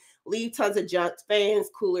sloppy. Leave tons of junk, fans,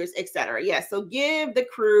 coolers, etc. Yeah, so give the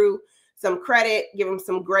crew some credit, give them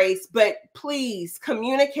some grace, but please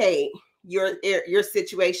communicate your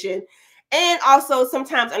situation. And also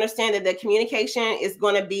sometimes understand that the communication is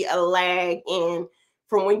going to be a lag in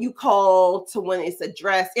from when you call to when it's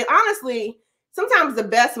addressed. And honestly, sometimes the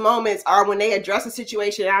best moments are when they address a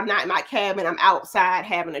situation. I'm not in my cabin, I'm outside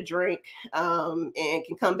having a drink, and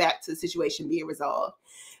can come back to the situation being resolved.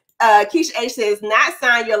 Keisha H says, not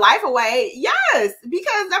sign your life away. Yes,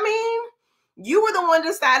 because you were the one that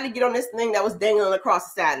decided to get on this thing that was dangling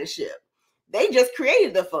across the side of the ship. They just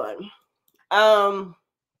created the fun.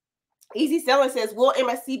 Easy Selling says, will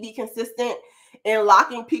MSC be consistent in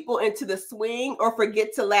locking people into the swing or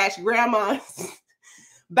forget to lash grandmas?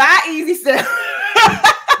 Bye, Easy Selling.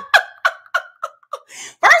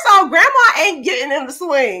 First off, grandma ain't getting in the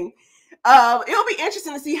swing. It'll be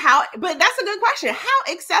interesting to see but that's a good question.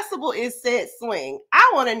 How accessible is said swing?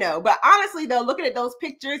 I want to know. But honestly, though, looking at those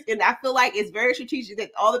pictures, and I feel like it's very strategic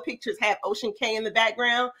that all the pictures have Ocean Cay in the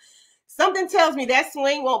background. Something tells me that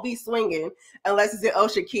swing won't be swinging unless it's in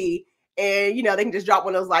Ocean Cay. And, they can just drop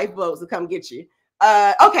one of those lifeboats to come get you.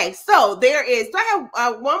 Okay, so I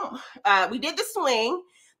have one. We did the swing.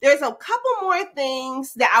 There's a couple more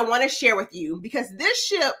things that I want to share with you, because this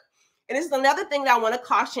ship, and this is another thing that I want to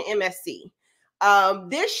caution MSC.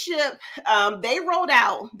 This ship, they rolled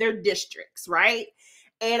out their districts, right?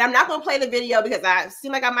 And I'm not going to play the video because I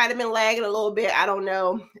seem like I might have been lagging a little bit. I don't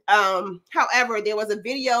know. However, there was a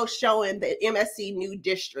video showing the MSC new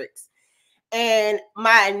districts. And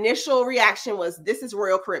my initial reaction was, this is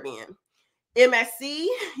Royal Caribbean. MSC,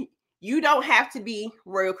 you don't have to be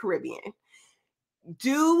Royal Caribbean.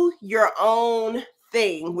 Do your own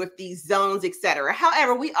thing with these zones, etc.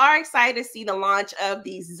 However, we are excited to see the launch of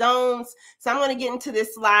these zones. So I'm going to get into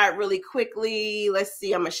this slide really quickly. Let's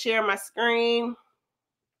see. I'm going to share my screen.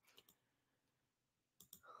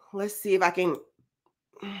 Let's see if I can.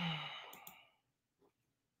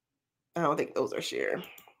 I don't think those are shared.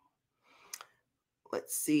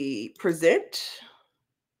 Let's see. Present.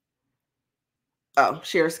 Oh,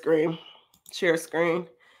 share screen. Share screen.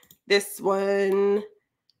 This one.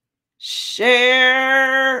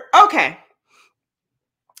 Share. Okay.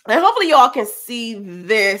 And hopefully y'all can see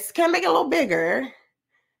this. Can I make it a little bigger?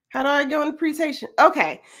 How do I go in the presentation?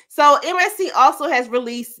 Okay. So MSC also has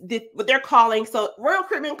released what they're calling, so Royal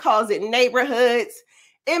Caribbean calls it neighborhoods.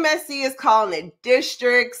 MSC is calling it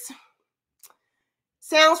districts.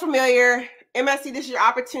 Sounds familiar. MSC, this is your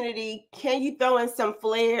opportunity. Can you throw in some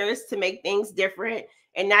flares to make things different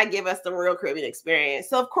and not give us the Royal Caribbean experience?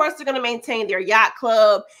 So, of course, they're going to maintain their yacht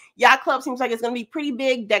club. Yacht club seems like it's going to be pretty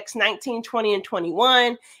big, decks 19, 20, and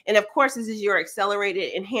 21. And, of course, this is your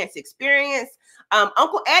accelerated, enhanced experience.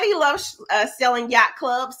 Uncle Eddie loves selling yacht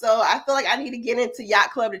club, so I feel like I need to get into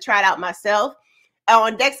yacht club to try it out myself.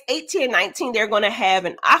 On decks 18 and 19, they're going to have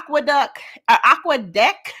an aqua deck,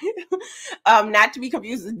 not to be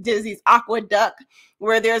confused with Disney's Aqueduct,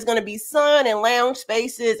 where there's going to be sun and lounge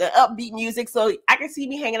spaces and upbeat music. So I can see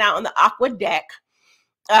me hanging out on the aqua deck.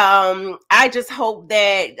 I just hope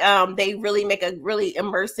that they really make a really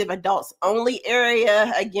immersive adults only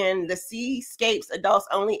area. Again, the Seascapes adults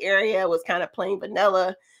only area was kind of plain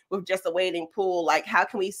vanilla with just a wading pool. Like, how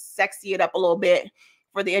can we sexy it up a little bit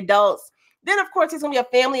for the adults? Then, of course, there's going to be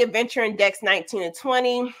a family adventure in decks 19 and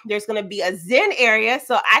 20. There's going to be a Zen area.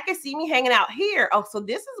 So I can see me hanging out here. Oh, so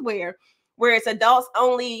this is where it's adults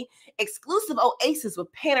only, exclusive oasis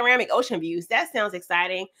with panoramic ocean views. That sounds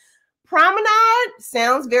exciting. Promenade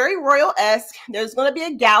sounds very royal-esque. There's going to be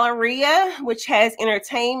a Galleria, which has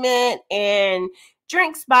entertainment and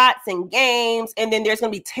drink spots and games. And then there's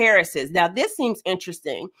going to be terraces. Now, this seems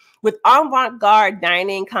interesting with avant-garde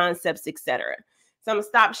dining concepts, etc. So I'm going to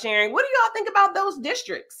stop sharing. What do y'all think about those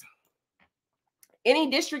districts?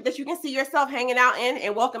 Any district that you can see yourself hanging out in,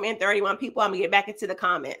 and welcome in 31 people. I'm going to get back into the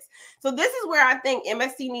comments. So this is where I think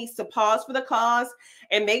MSC needs to pause for the cause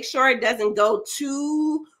and make sure it doesn't go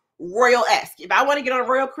too royal-esque. If I want to get on a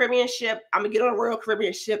Royal Caribbean ship, I'm going to get on a Royal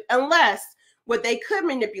Caribbean ship, unless what they could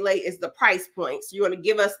manipulate is the price point. So you want to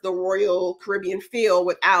give us the Royal Caribbean feel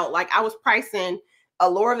without, like I was pricing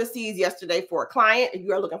Allure of the Seas yesterday for a client. If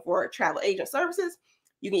you are looking for travel agent services,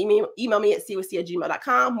 you can email me at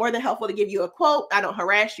cwc@gmail.com. More than helpful to give you a quote. I don't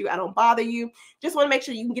harass you. I don't bother you. Just want to make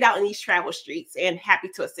sure you can get out in these travel streets, and happy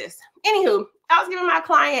to assist. Anywho, I was giving my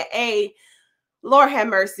client Lord have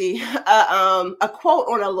mercy, a quote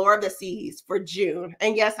on Allure of the Seas for June.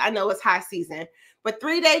 And yes, I know it's high season, but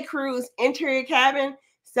 3-day cruise, interior cabin,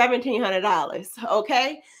 $1,700.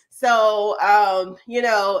 Okay. So, you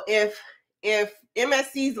know, if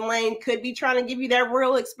MSC's lane could be trying to give you that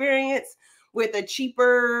royal experience with a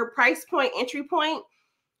cheaper price point, entry point,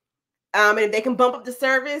 and if they can bump up the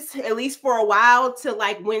service, at least for a while, to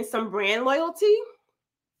like win some brand loyalty,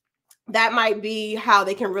 that might be how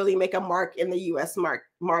they can really make a mark in the U.S.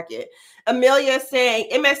 market. Amelia saying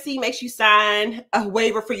MSC makes you sign a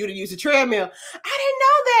waiver for you to use a treadmill. I didn't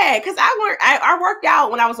know that, because I worked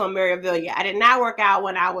out when I was on Mariavilla. I did not work out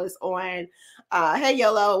when I was on Hey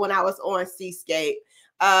Yolo, when I was on Seascape.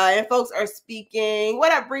 And folks are speaking.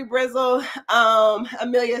 What up, Bree Brizzle?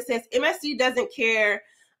 Amelia says MSC doesn't care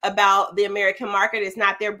about the American market. It's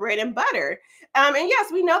not their bread and butter. And yes,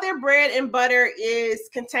 we know their bread and butter is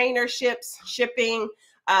container shipping.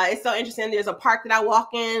 It's so interesting. There's a park that I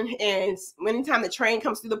walk in, and anytime the train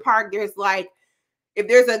comes through the park, there's like, if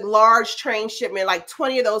there's a large train shipment, like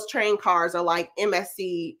 20 of those train cars are like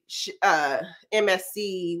MSC,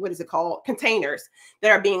 what is it called? Containers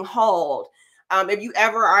that are being hauled. If you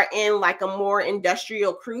ever are in like a more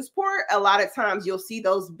industrial cruise port, a lot of times you'll see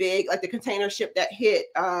those big, like the container ship that hit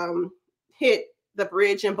the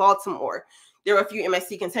bridge in Baltimore. There were a few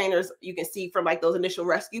MSC containers you can see from like those initial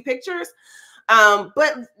rescue pictures.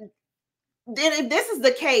 But then if this is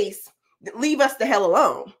the case, leave us the hell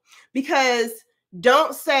alone, because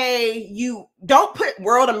don't put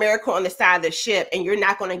World America on the side of the ship and you're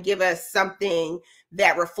not going to give us something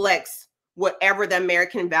that reflects whatever the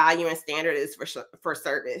American value and standard is for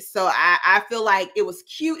service. So I feel like it was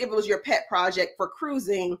cute if it was your pet project for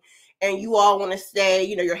cruising and you all want to stay,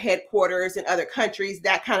 you know, your headquarters in other countries,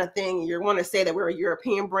 that kind of thing. You want to say that we're a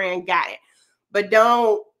European brand, got it. But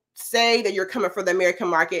don't say that you're coming for the American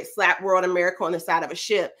market, slap World America on the side of a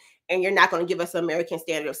ship, and you're not going to give us an American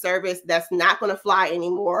standard of service. That's not going to fly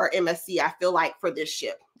anymore, MSC, I feel like, for this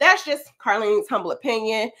ship. That's just Carlene's humble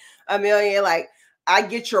opinion. Amelia, like, I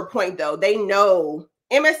get your point, though. They know,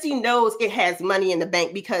 MSC knows it has money in the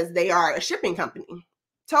bank because they are a shipping company.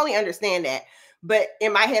 Totally understand that. But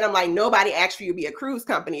in my head, I'm like, nobody asked for you to be a cruise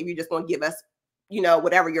company if you're just going to give us, you know,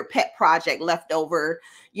 whatever your pet project leftover,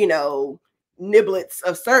 you know, niblets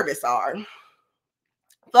of service are.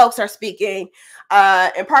 Folks are speaking.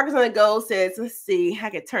 And Parker's on the Go says, let's see,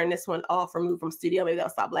 I could turn this one off, remove from studio. Maybe they'll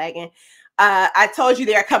stop lagging. I told you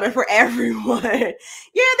they're coming for everyone. Yeah,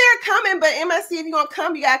 they're coming, but MSC, if you're going to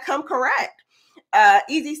come, you got to come correct.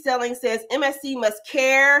 Easy Selling says, MSC must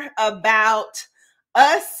care about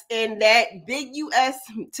us and that big US.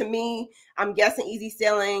 To me, I'm guessing Easy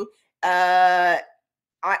Selling,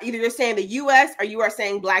 either you're saying the US or you are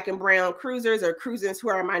saying Black and brown cruisers or cruisers who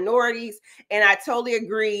are minorities. And I totally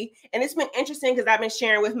agree. And it's been interesting because I've been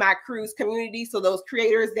sharing with my cruise community. So those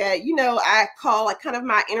creators that, you know, I call like kind of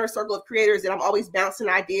my inner circle of creators that I'm always bouncing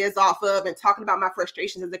ideas off of and talking about my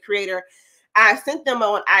frustrations as a creator. I sent them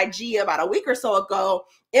on IG about a week or so ago.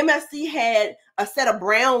 MSC had a set of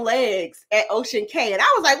brown legs at Ocean K. And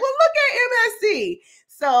I was like, well, look at MSC.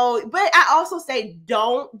 So, but I also say,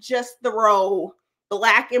 don't just throw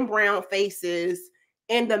Black and brown faces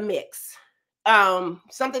in the mix.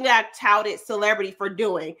 Something that I touted Celebrity for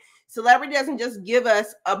doing. Celebrity doesn't just give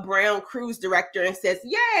us a brown cruise director and says,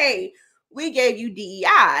 yay, we gave you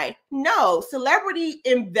DEI. No, Celebrity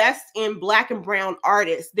invests in Black and brown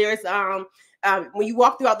artists. There's when you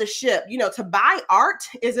walk throughout the ship, you know, to buy art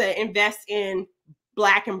is an invest in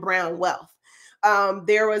Black and brown wealth.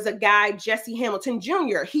 There was a guy, Jesse Hamilton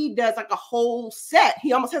Jr. He does like a whole set.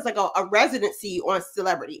 He almost has like a residency on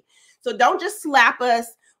Celebrity. So don't just slap us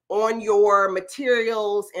on your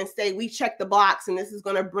materials and say, we check the box and this is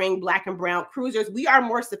going to bring Black and brown cruisers. We are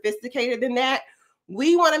more sophisticated than that.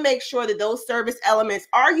 We want to make sure that those service elements,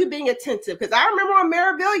 are you being attentive? Because I remember on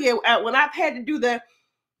Meraviglia, when I've had to do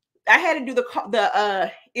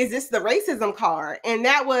is this the racism card? And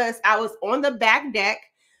that was, I was on the back deck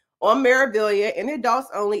on Meraviglia in the adults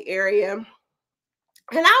only area. And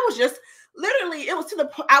I was just literally, it was to the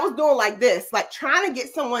point, I was doing like this, like trying to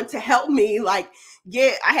get someone to help me, like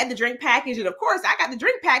I had the drink package. And of course I got the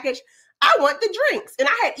drink package. I want the drinks. And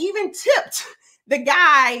I had even tipped the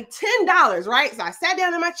guy $10, right? So I sat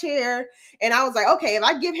down in my chair and I was like, okay, if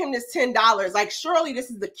I give him this $10, like surely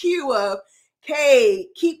this is the cue of, hey,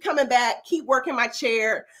 keep coming back, keep working my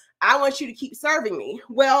chair. I want you to keep serving me.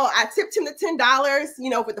 Well, I tipped him the $10,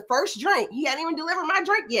 you know, for the first drink. He hadn't even delivered my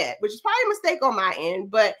drink yet, which is probably a mistake on my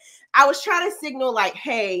end. But I was trying to signal like,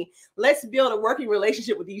 hey, let's build a working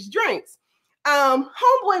relationship with these drinks.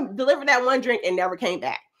 Homeboy delivered that one drink and never came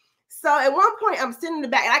back. So at one point I'm sitting in the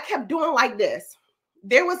back and I kept doing like this.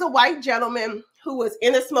 There was a white gentleman who was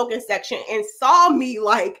in the smoking section and saw me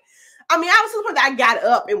like, I mean, I was to the point that I got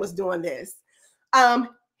up and was doing this.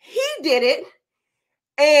 He did it.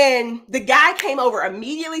 And the guy came over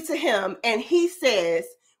immediately to him and he says,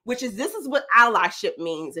 this is what allyship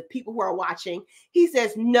means. If people who are watching, he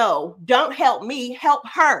says, no, don't help me, help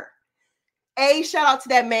her. Shout out to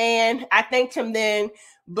that man. I thanked him then,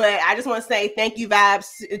 but I just want to say thank you vibes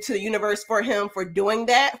to the universe for him for doing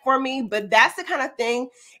that for me. But that's the kind of thing.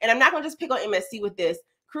 And I'm not going to just pick on MSC with this.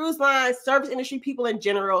 Cruise lines, service industry, people in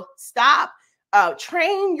general, stop.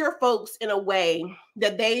 Train your folks in a way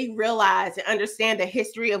that they realize and understand the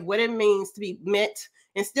history of what it means to be meant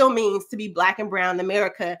and still means to be Black and brown in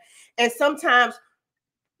America. And sometimes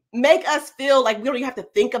make us feel like we don't even have to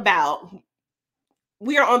think about,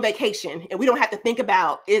 we are on vacation and we don't have to think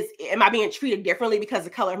about, am I being treated differently because of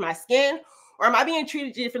the color of my skin? Or am I being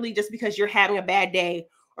treated differently just because you're having a bad day?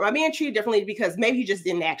 Or am I being treated differently because maybe you just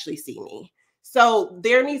didn't actually see me? So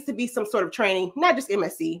there needs to be some sort of training, not just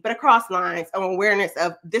MSC, but across lines of awareness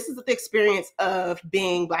of this is what the experience of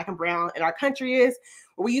being Black and brown in our country is.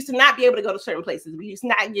 We used to not be able to go to certain places. We used to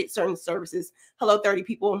not get certain services. Hello, 30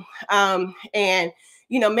 people. And,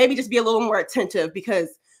 you know, maybe just be a little more attentive because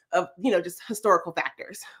of, you know, just historical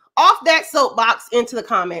factors. Off that soapbox into the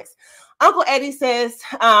comments. Uncle Eddie says,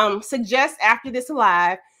 suggest after this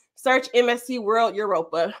live, search MSC World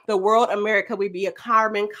Europa. The World America would be a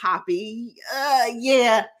carbon copy.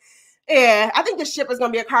 Yeah. I think the ship is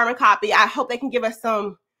going to be a carbon copy. I hope they can give us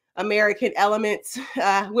some American elements.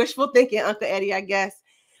 Wishful thinking, Uncle Eddie, I guess.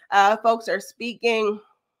 Folks are speaking.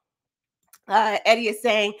 Eddie is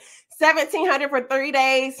saying $1,700 for 3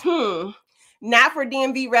 days. Not for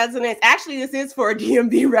DMV residents. Actually, this is for a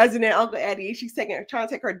DMV resident, Uncle Eddie. She's trying to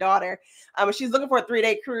take her daughter. She's looking for a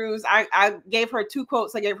 3-day cruise. I gave her 2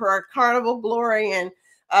 quotes. I gave her a Carnival Glory and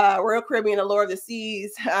Royal Caribbean, Allure of the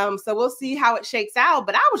Seas. So we'll see how it shakes out.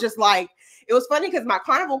 But I was just like, it was funny because my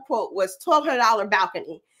Carnival quote was $1,200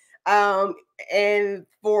 balcony. And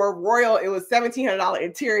for Royal, it was $1,700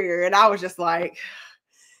 interior. And I was just like,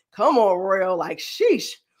 come on, Royal, like,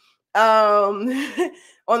 sheesh.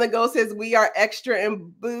 On the go says, we are extra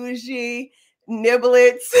and bougie.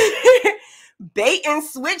 Niblets. Bait and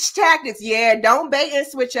switch tactics. Yeah, don't bait and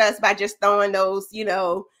switch us by just throwing those,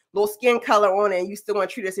 little skin color on it and you still want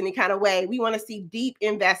to treat us any kind of way. We want to see deep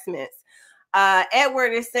investments.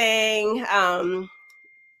 Edward is saying,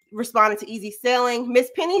 responding to easy sailing.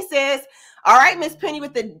 Miss Penny says, all right, Miss Penny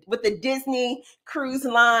with the Disney cruise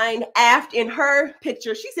line aft in her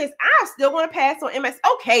picture. She says, I still want to pass on MS.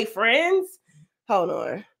 Okay, friends. Hold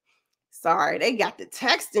on. Sorry, they got the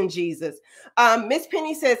text in Jesus. Miss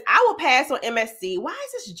Penny says, I will pass on MSC. Why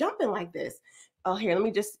is this jumping like this? Oh, here, let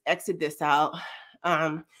me just exit this out.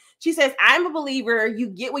 She says, I'm a believer. You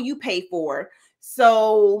get what you pay for.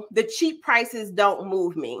 So the cheap prices don't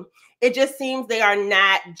move me. It just seems they are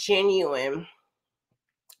not genuine.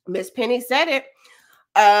 Miss Penny said it.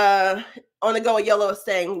 On the go, Yellow is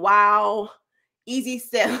saying, wow, easy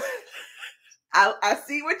sell. I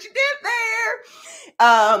see what you did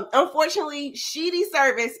there. Unfortunately, shady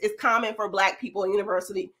service is common for Black people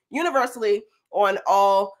universally on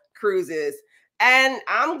all cruises. And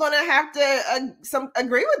I'm going to have to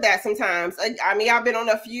agree with that sometimes. I mean, I've been on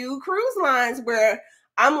a few cruise lines where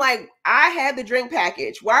I'm like, I had the drink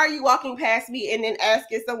package. Why are you walking past me and then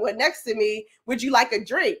asking someone next to me, would you like a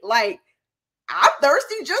drink? Like, I'm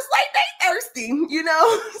thirsty just like they thirsty,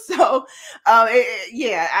 So,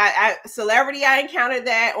 celebrity, I encountered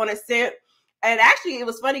that on Ascent. And actually, it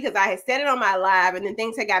was funny because I had said it on my live and then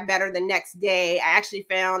things had got better the next day. I actually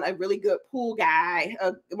found a really good pool guy,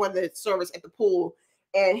 one of the servers at the pool,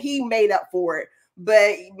 and he made up for it.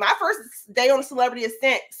 But my first day on Celebrity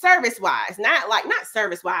Ascent, service-wise, not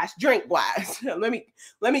service-wise, drink-wise. Let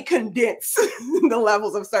me condense the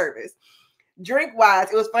levels of service.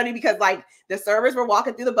 Drink-wise, it was funny because like the servers were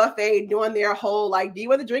walking through the buffet doing their whole like, do you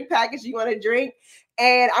want a drink package? Do you want a drink?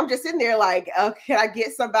 And I'm just sitting there like, can I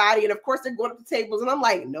get somebody? And of course they're going up to tables and I'm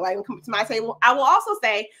like, no, I can come to my table. I will also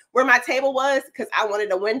say where my table was, because I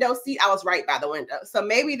wanted a window seat, I was right by the window. So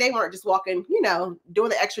maybe they weren't just walking, doing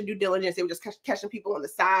the extra due diligence. They were just catching people on the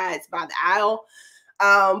sides by the aisle.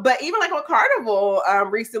 But even like on Carnival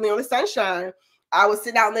recently on the Sunshine, I was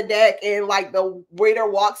sitting out on the deck and like the waiter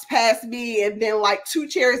walks past me and then like 2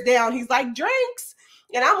 chairs down, he's like, drinks.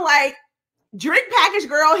 And I'm like, drink package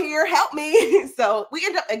girl here, help me. So we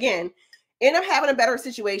end up having a better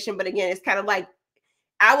situation. But again, it's kind of like,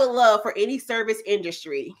 I would love for any service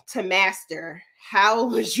industry to master how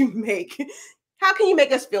can you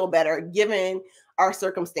make us feel better given our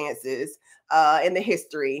circumstances and the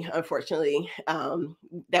history, unfortunately,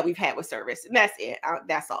 that we've had with service. And that's it.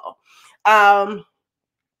 That's all.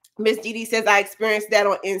 Miss Dee says, I experienced that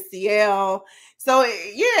on NCL. So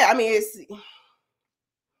yeah, I mean,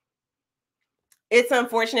 it's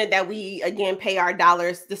unfortunate that we, again, pay our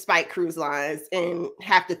dollars despite cruise lines and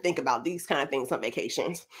have to think about these kind of things on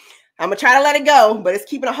vacations. I'm going to try to let it go, but it's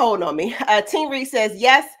keeping a hold on me. Team Reed says,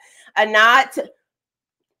 yes, a nod to,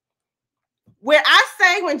 when I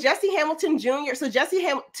say when Jesse Hamilton Jr., so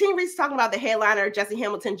Team Reed's talking about the headliner, Jesse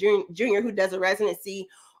Hamilton Jr., who does a residency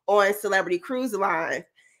on Celebrity Cruise Line.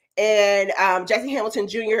 And Jesse Hamilton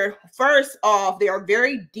Jr., first off, they are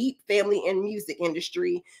very deep family in music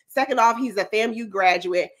industry. Second off, he's a FAMU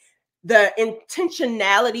graduate. The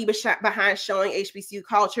intentionality behind showing HBCU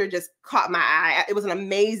culture just caught my eye. It was an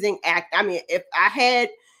amazing act. I mean, if I had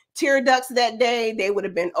tear ducts that day, they would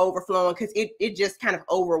have been overflowing because it just kind of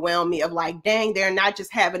overwhelmed me of like, dang, they're not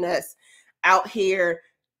just having us out here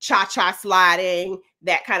cha-cha sliding,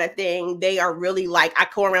 that kind of thing. They are really like, I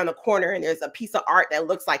go around the corner and there's a piece of art that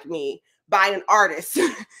looks like me by an artist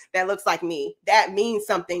that looks like me. That means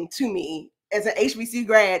something to me as an HBCU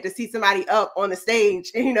grad to see somebody up on the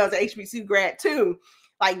stage, and as an HBCU grad too.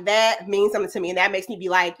 Like that means something to me. And that makes me be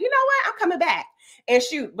like, you know what? I'm coming back. And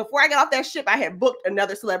shoot, before I got off that ship, I had booked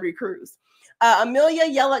another celebrity cruise. Amelia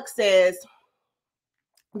Yellock says,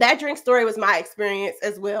 that drink story was my experience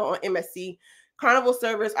as well on MSC. Carnival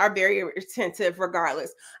servers are very attentive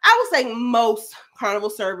regardless. I would say most Carnival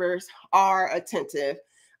servers are attentive.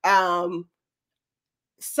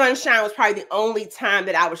 Sunshine was probably the only time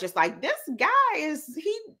that I was just like, this guy he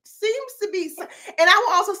seems to be. And I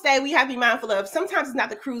will also say we have to be mindful of, sometimes it's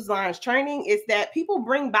not the cruise lines training, it's that people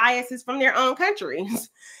bring biases from their own countries.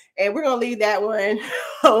 And we're going to leave that one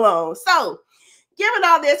alone. So, given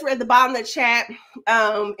all this, we're at the bottom of the chat,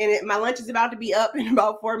 and my lunch is about to be up in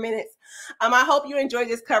about 4 minutes. I hope you enjoyed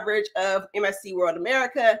this coverage of MSC World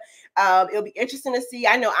America. It'll be interesting to see.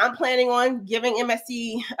 I know I'm planning on giving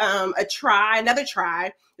MSC another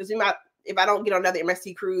try, because if I don't get on another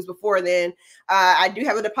MSC cruise before then, I do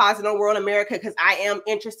have a deposit on World America because I am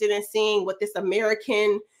interested in seeing what this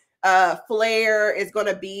American flair is going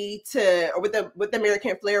to be or what the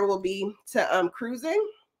American flair will be to cruising.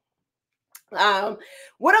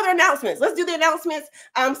 What other announcements? Let's do the announcements.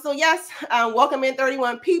 So yes, welcome in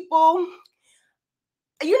 31 people.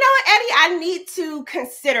 You know what, Eddie, I need to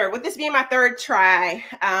consider, with this being my third try,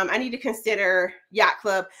 I need to consider Yacht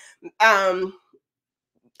Club. I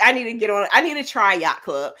need to try Yacht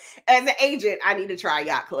Club. As an agent, I need to try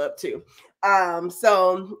Yacht Club too.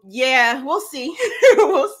 So yeah, we'll see.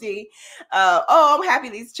 We'll see. I'm happy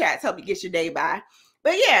these chats help you get your day by.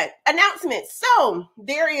 But yeah, announcements. So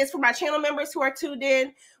there is, for my channel members who are tuned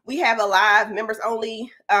in, we have a live members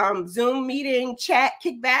only Zoom meeting chat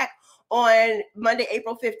kickback on Monday,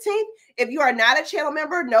 April 15th. If you are not a channel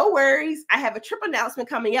member, no worries. I have a trip announcement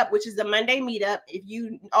coming up, which is the Monday meetup. If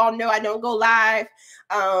you all know, I don't go live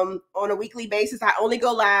on a weekly basis. I only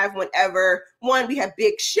go live whenever, one, we have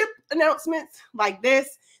big ship announcements like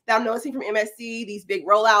this that I'm noticing from MSC, these big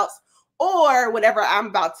rollouts, or whenever I'm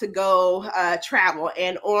about to go travel.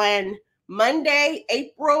 And on Monday,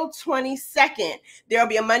 April 22nd, there'll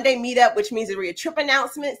be a Monday meetup, which means there'll be a trip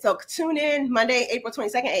announcement. So tune in Monday, April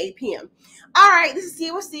 22nd at 8 p.m. All right, this is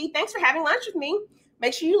CWC. Thanks for having lunch with me.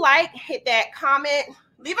 Make sure you hit that comment,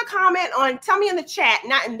 leave a comment tell me in the chat,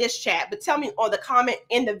 not in this chat, but tell me on the comment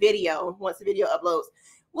in the video once the video uploads.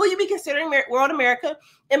 Will you be considering World America?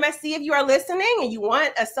 MSC, if you are listening and you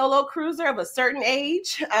want a solo cruiser of a certain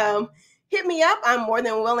age, hit me up. I'm more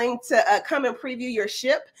than willing to come and preview your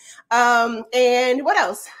ship. And what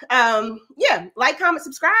else? Yeah, like, comment,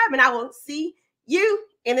 subscribe, and I will see you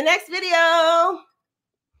in the next video.